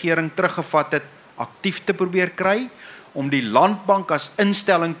wat die regering teruggevat het, aktief te probeer kry, om die landbank as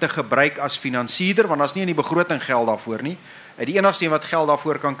instelling te gebruik as finansierder, want daar's nie in die begroting geld daarvoor nie. Die enigste een wat geld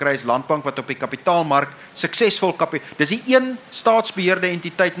daarvoor kan kry is landbank wat op die kapitaalmark suksesvol dis die een staatsbeheerde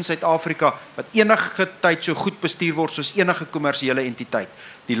entiteit in Suid-Afrika wat enige tyd so goed bestuur word soos enige kommersiële entiteit.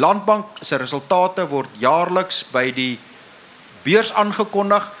 Die landbank se resultate word jaarliks by die beurs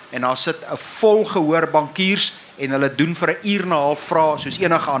aangekondig en daar sit 'n vol gehoor bankiers en hulle doen vir 'n uur en 'n half vrae soos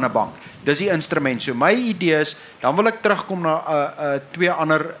enige ander bank. Dis die instrument. So my idee is, dan wil ek terugkom na twee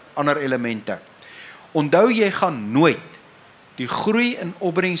ander elemente. Onthou, jy gaan nooit die groei in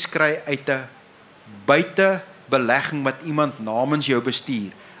opbrengs kry uit 'n buitebelegging wat iemand namens jou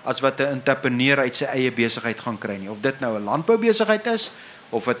bestuur, as wat 'n entrepreneur uit sy eie besigheid gaan kry nie. Of dit nou 'n landboubesigheid is,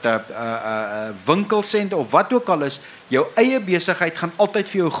 of dit 'n winkelsentrum of wat ook al is, jou eie besigheid gaan altyd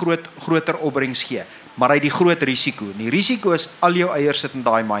vir jou groter opbrengs gee, maar hy het die groot risiko. En die risiko is al jou eiers sit in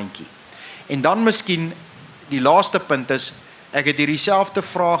daai mandjie. En dan miskien die laaste punt is, ek het hierdie selfde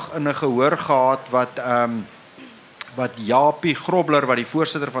vraag in 'n gehoor gehad wat Japie Grobler, wat die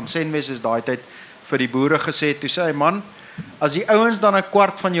voorsitter van Senwes is daai tyd, vir die boere gesê het. Toe sê hy, man, as die ouens dan 'n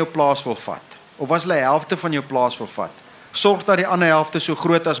kwart van jou plaas wil vat, of as hulle helfte van jou plaas wil vat, sorg dat die ander helfte so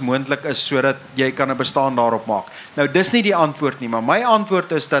groot as moontlik is, sodat jy kan 'n bestaan daarop maak. Nou, dis nie die antwoord nie, maar my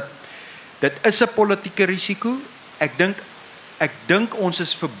antwoord is dat dit is 'n politieke risiko. Ek dink ons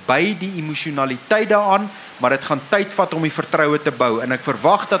is verby die emosionaliteit daaraan, maar dit gaan tyd vat om die vertroue te bou, en ek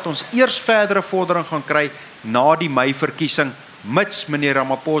verwag dat ons eers verdere vordering gaan kry na die Mei-verkiesing, mits meneer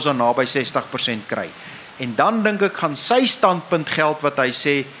Ramaphosa naby 60% kry. En dan dink ek gaan sy standpunt geld wat hy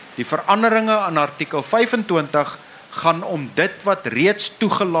sê, die veranderinge aan artikel 25 gaan om dit wat reeds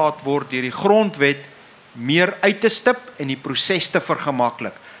toegelaat word deur die grondwet meer uit te stip en die proses te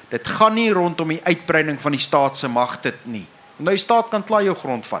vergemaklik. Dit gaan nie rondom die uitbreiding van die staat se magte nie. Nou, die staat kan klaar jou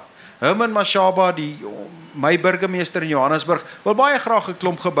grond vat. Herman Mashaba, my burgemeester in Johannesburg, wil baie graag 'n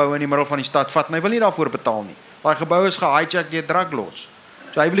klomp geboue in die middel van die stad vat, en hy wil nie daarvoor betaal nie. Daai gebou is gehijack deur drug lords.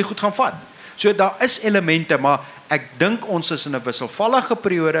 So hy wil die goed gaan vat. So daar is elemente, maar ek dink ons is in 'n wisselvallige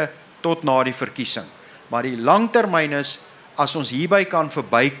periode tot na die verkiesing. Maar die langtermyn is, as ons hierby kan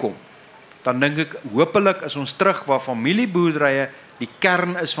verbykom, dan dink ek, hopelik is ons terug waar familieboerderye die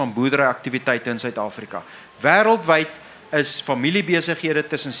kern is van boerderyaktiwiteite in Suid-Afrika. Wêreldwyd is familiebesighede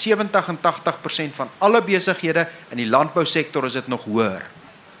tussen 70 en 80% van alle besighede, in die landbousektor is dit nog hoër.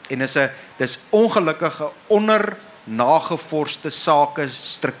 En dis ongelukkige ondernagevorste sake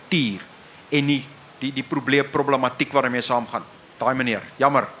struktuur en die problematiek waarmee saamgaan. Daai meneer,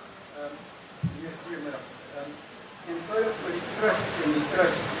 jammer. Eenvoudig vir die trusts en die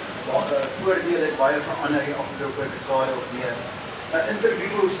trust voordele het baie verander die afgelope dekade of meer. 'n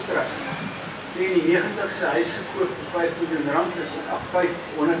Interviews trust. In die 90ste huis gekoop vir R5 miljoen, is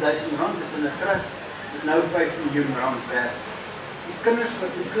 500.000 rand, is in 'n trust, is nou R5 miljoen werd. Die kinders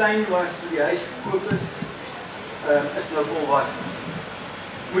wat te klein was toe die huis gekoop is nou volwasse.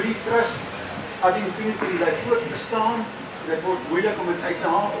 Moet die trust ad infinitum bly voortbestaan, dit word moeilik om dit uit te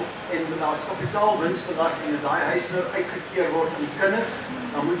haal, en daar's kapitaalwinsbelasting, en daai huis nou uitgekeer word aan die kinders,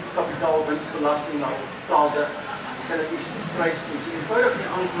 dan moet kapitaalwinsbelasting nou betaalde prys wees. Eenvoudig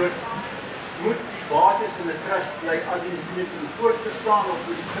die antwoord, moet die bates in 'n trust bly ad infinitum voortbestaan, of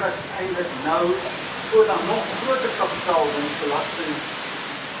moet die trust eintlik nou so dan nog groter kapitaalwinsbelasting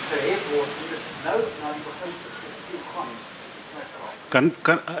gehef word, moet dit nou na die beginsels toe gaan.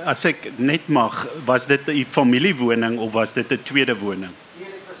 As ek net mag, was dit 'n familiewoning of was dit 'n tweede woning? Nee,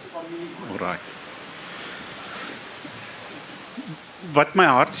 dit was 'n familiewoning. Alright. Wat my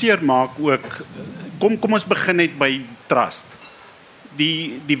hartseer maak ook, kom ons begin net by trust.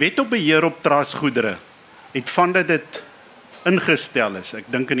 Die wet op beheer op trustgoedere het vandat dit ingestel is, ek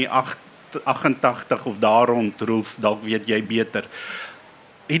dink in die 88 of daar rond, Rolf, dalk weet jy beter,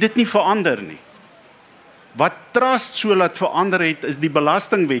 het dit nie verander nie. Wat trust so laat verander het, is die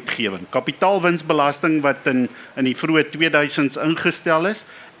belastingwetgewing, kapitaalwinsbelasting wat in die vroeë 2000s ingestel is,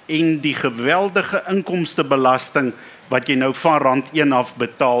 en die geweldige inkomstebelasting wat jy nou van rand 1 af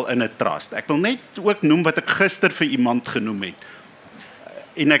betaal in 'n trust. Ek wil net ook noem wat ek gister vir iemand genoem het.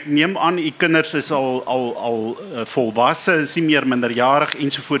 En ek neem aan, u kinders is al volwasse, is nie meer minderjarig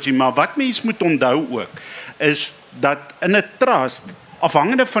ensovoorts, maar wat mens moet onthou ook, is dat in 'n trust,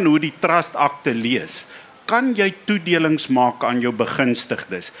 afhangende van hoe die trustakte lees, kan jy toedelings maak aan jou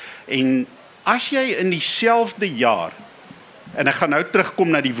begunstigdes. En as jy in dieselfde jaar, en ek gaan nou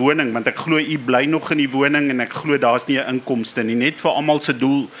terugkom na die woning, want ek glo u bly nog in die woning en ek glo daar's nie 'n inkomste nie, net vir almal se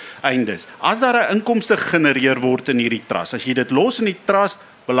doeleindes. As daar 'n inkomste genereer word in hierdie trust, as jy dit los in die trust,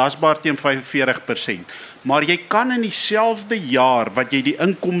 belasbaar teen 45%, maar jy kan in dieselfde jaar wat jy die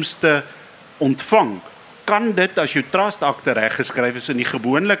inkomste ontvang, kan dit as jou trustakte reggeskryf is, en die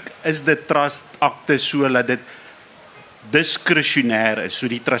gewoonlik is dit trustakte so dat dit diskresionêr is. So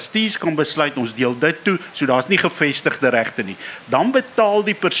die trustees kan besluit ons deel dit toe, so daar's nie gevestigde regte nie. Dan betaal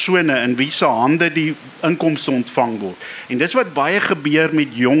die persone in wie se hande die inkomste ontvang word. En dis wat baie gebeur met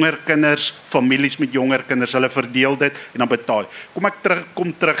jonger kinders, families met jonger kinders, hulle verdeel dit en dan betaal.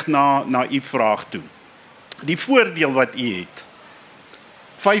 Kom terug na u vraag toe. Die voordeel wat u het.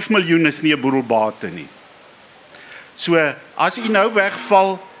 5 miljoen is nie 'n boedelbate nie. So as u nou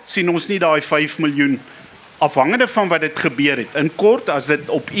wegval, sien ons nie daai 5 miljoen afhangende van wat dit gebeur het. In kort, as dit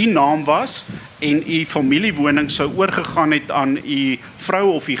op u naam was en u familiewoning sou oorgegaan het aan u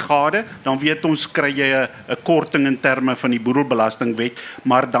vrou of u gade, dan weet ons kry jy 'n korting in terme van die boedelbelastingwet,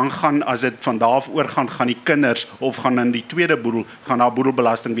 maar dan gaan as dit van daar af oorgaan, gaan die kinders of gaan in die tweede boedel gaan daar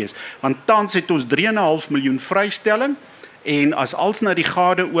boedelbelasting wees. Want tans het ons 3,5 miljoen vrystelling en as als na die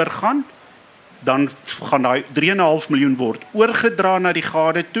gade oorgaan, dan gaan daai 3,5 miljoen word oorgedra na die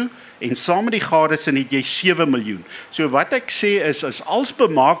gade toe. En saam met die gades het jy 7 miljoen. So wat ek sê is, as als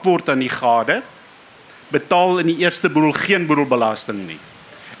bemaak word aan die gade, betaal in die eerste boedel geen boedelbelasting nie.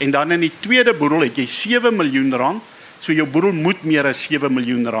 En dan in die tweede boedel het jy 7 miljoen rand, so jou boedel moet meer as 7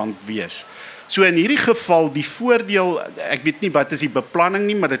 miljoen rand wees. So in hierdie geval, die voordeel, ek weet nie wat is die beplanning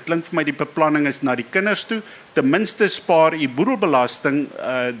nie, maar dit klink vir my die beplanning is na die kinders toe, ten minste spaar u boedelbelasting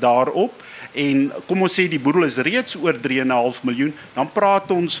daarop, en kom ons sê die boedel is reeds oor 3,5 miljoen, dan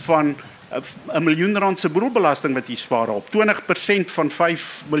praat ons van 'n miljoen rand se boedelbelasting wat jy spaar op. 20% van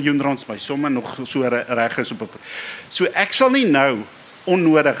 5 miljoen rand by somme nog so reg is op. So ek sal nie nou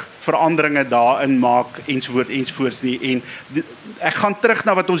onnodig veranderinge daarin maak ensovoorts nie. En ek gaan terug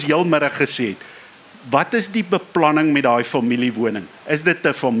na wat ons heelmiddag gesê het. Wat is die beplanning met daai familiewoning? Is dit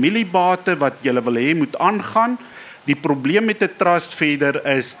 'n familiebate wat jy wil hê moet aangaan? Die probleem met 'n trust verder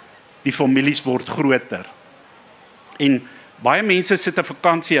is die families word groter. En baie mense sit 'n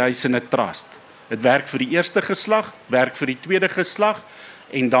vakansiehuis in 'n trust. Dit werk vir die eerste geslag, werk vir die tweede geslag,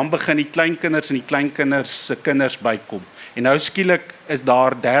 en dan begin die kleinkinders en die kleinkinders se kinders bykom. En nou skielik is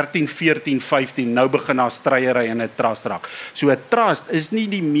daar 13, 14, 15, nou begin daar stryery in 'n trust raak. So 'n trust is nie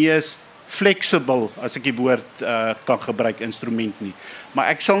die mees flexible, as ek die woord kan gebruik, instrument nie. Maar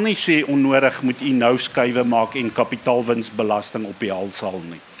ek sal nie sê onnodig moet u nou skuwe maak en kapitaalwinsbelasting op die hals haal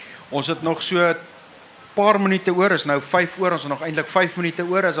nie. Ons het nog so paar minute oor, is nou 5 oor, ons het nog eintlik 5 minute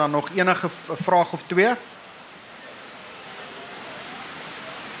oor, is daar nog enige vraag of twee?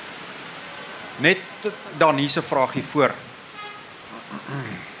 Net dan hier's 'n vraag hier voor.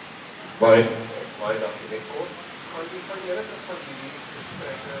 Baie dankie net kort. Gaan die van julle van hierdie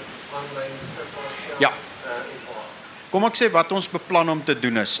gesprekke aanlyn beskikbaar? Ja. Kom ek sê wat ons beplan om te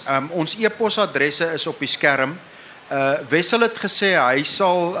doen is, ons e-posadresse is op die skerm. Wessel het gesê, hy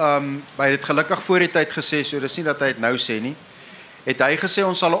sal, hy het gelukkig voor die tyd gesê, so dis nie dat hy het nou sê nie, het hy gesê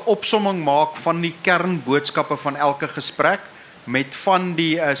ons sal 'n opsomming maak van die kernboodskappe van elke gesprek, met van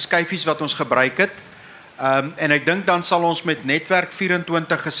die skyfies wat ons gebruik het, en ek dink dan sal ons met Netwerk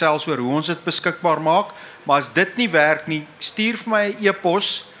 24 gesels oor hoe ons dit beskikbaar maak, maar as dit nie werk nie, stuur vir my 'n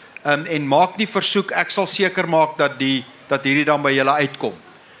e-pos, en maak die versoek, ek sal seker maak dat hierdie dan by julle uitkom.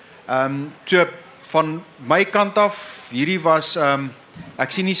 So, van my kant af, hierdie was,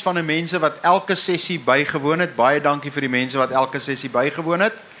 ek sien iets van die mense wat elke sessie bygewoon het, baie dankie vir die mense wat elke sessie bygewoon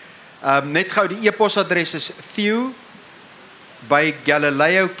het. Net gou, die e-posadres is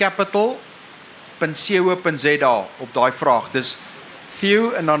theo@galileocapital.co.za op daai vraag. Dis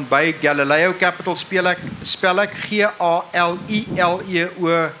Theo en dan by Galileo Capital spel ek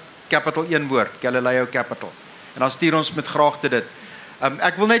Galileo capital een woord, Galileo Capital. En dan stuur ons met graagte dit.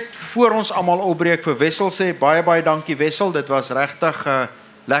 Ek wil net voor ons almal opbreek vir Wessel sê, baie dankie Wessel, dit was regtig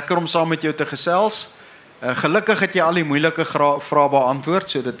lekker om saam met jou te gesels. Gelukkig het jy al die moeilike vrae beantwoord,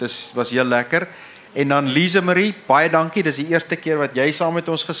 so dit was heel lekker. En dan Lise Marie, baie dankie, dis die eerste keer wat jy saam met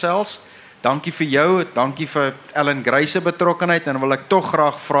ons gesels. Dankie vir jou, dankie vir Ellen Gray se betrokkenheid, en wil ek tog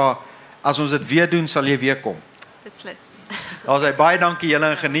graag vra, as ons dit weer doen, sal jy weer kom. Beslis. Daar's hy, baie dankie julle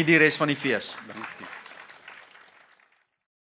en geniet die res van die fees.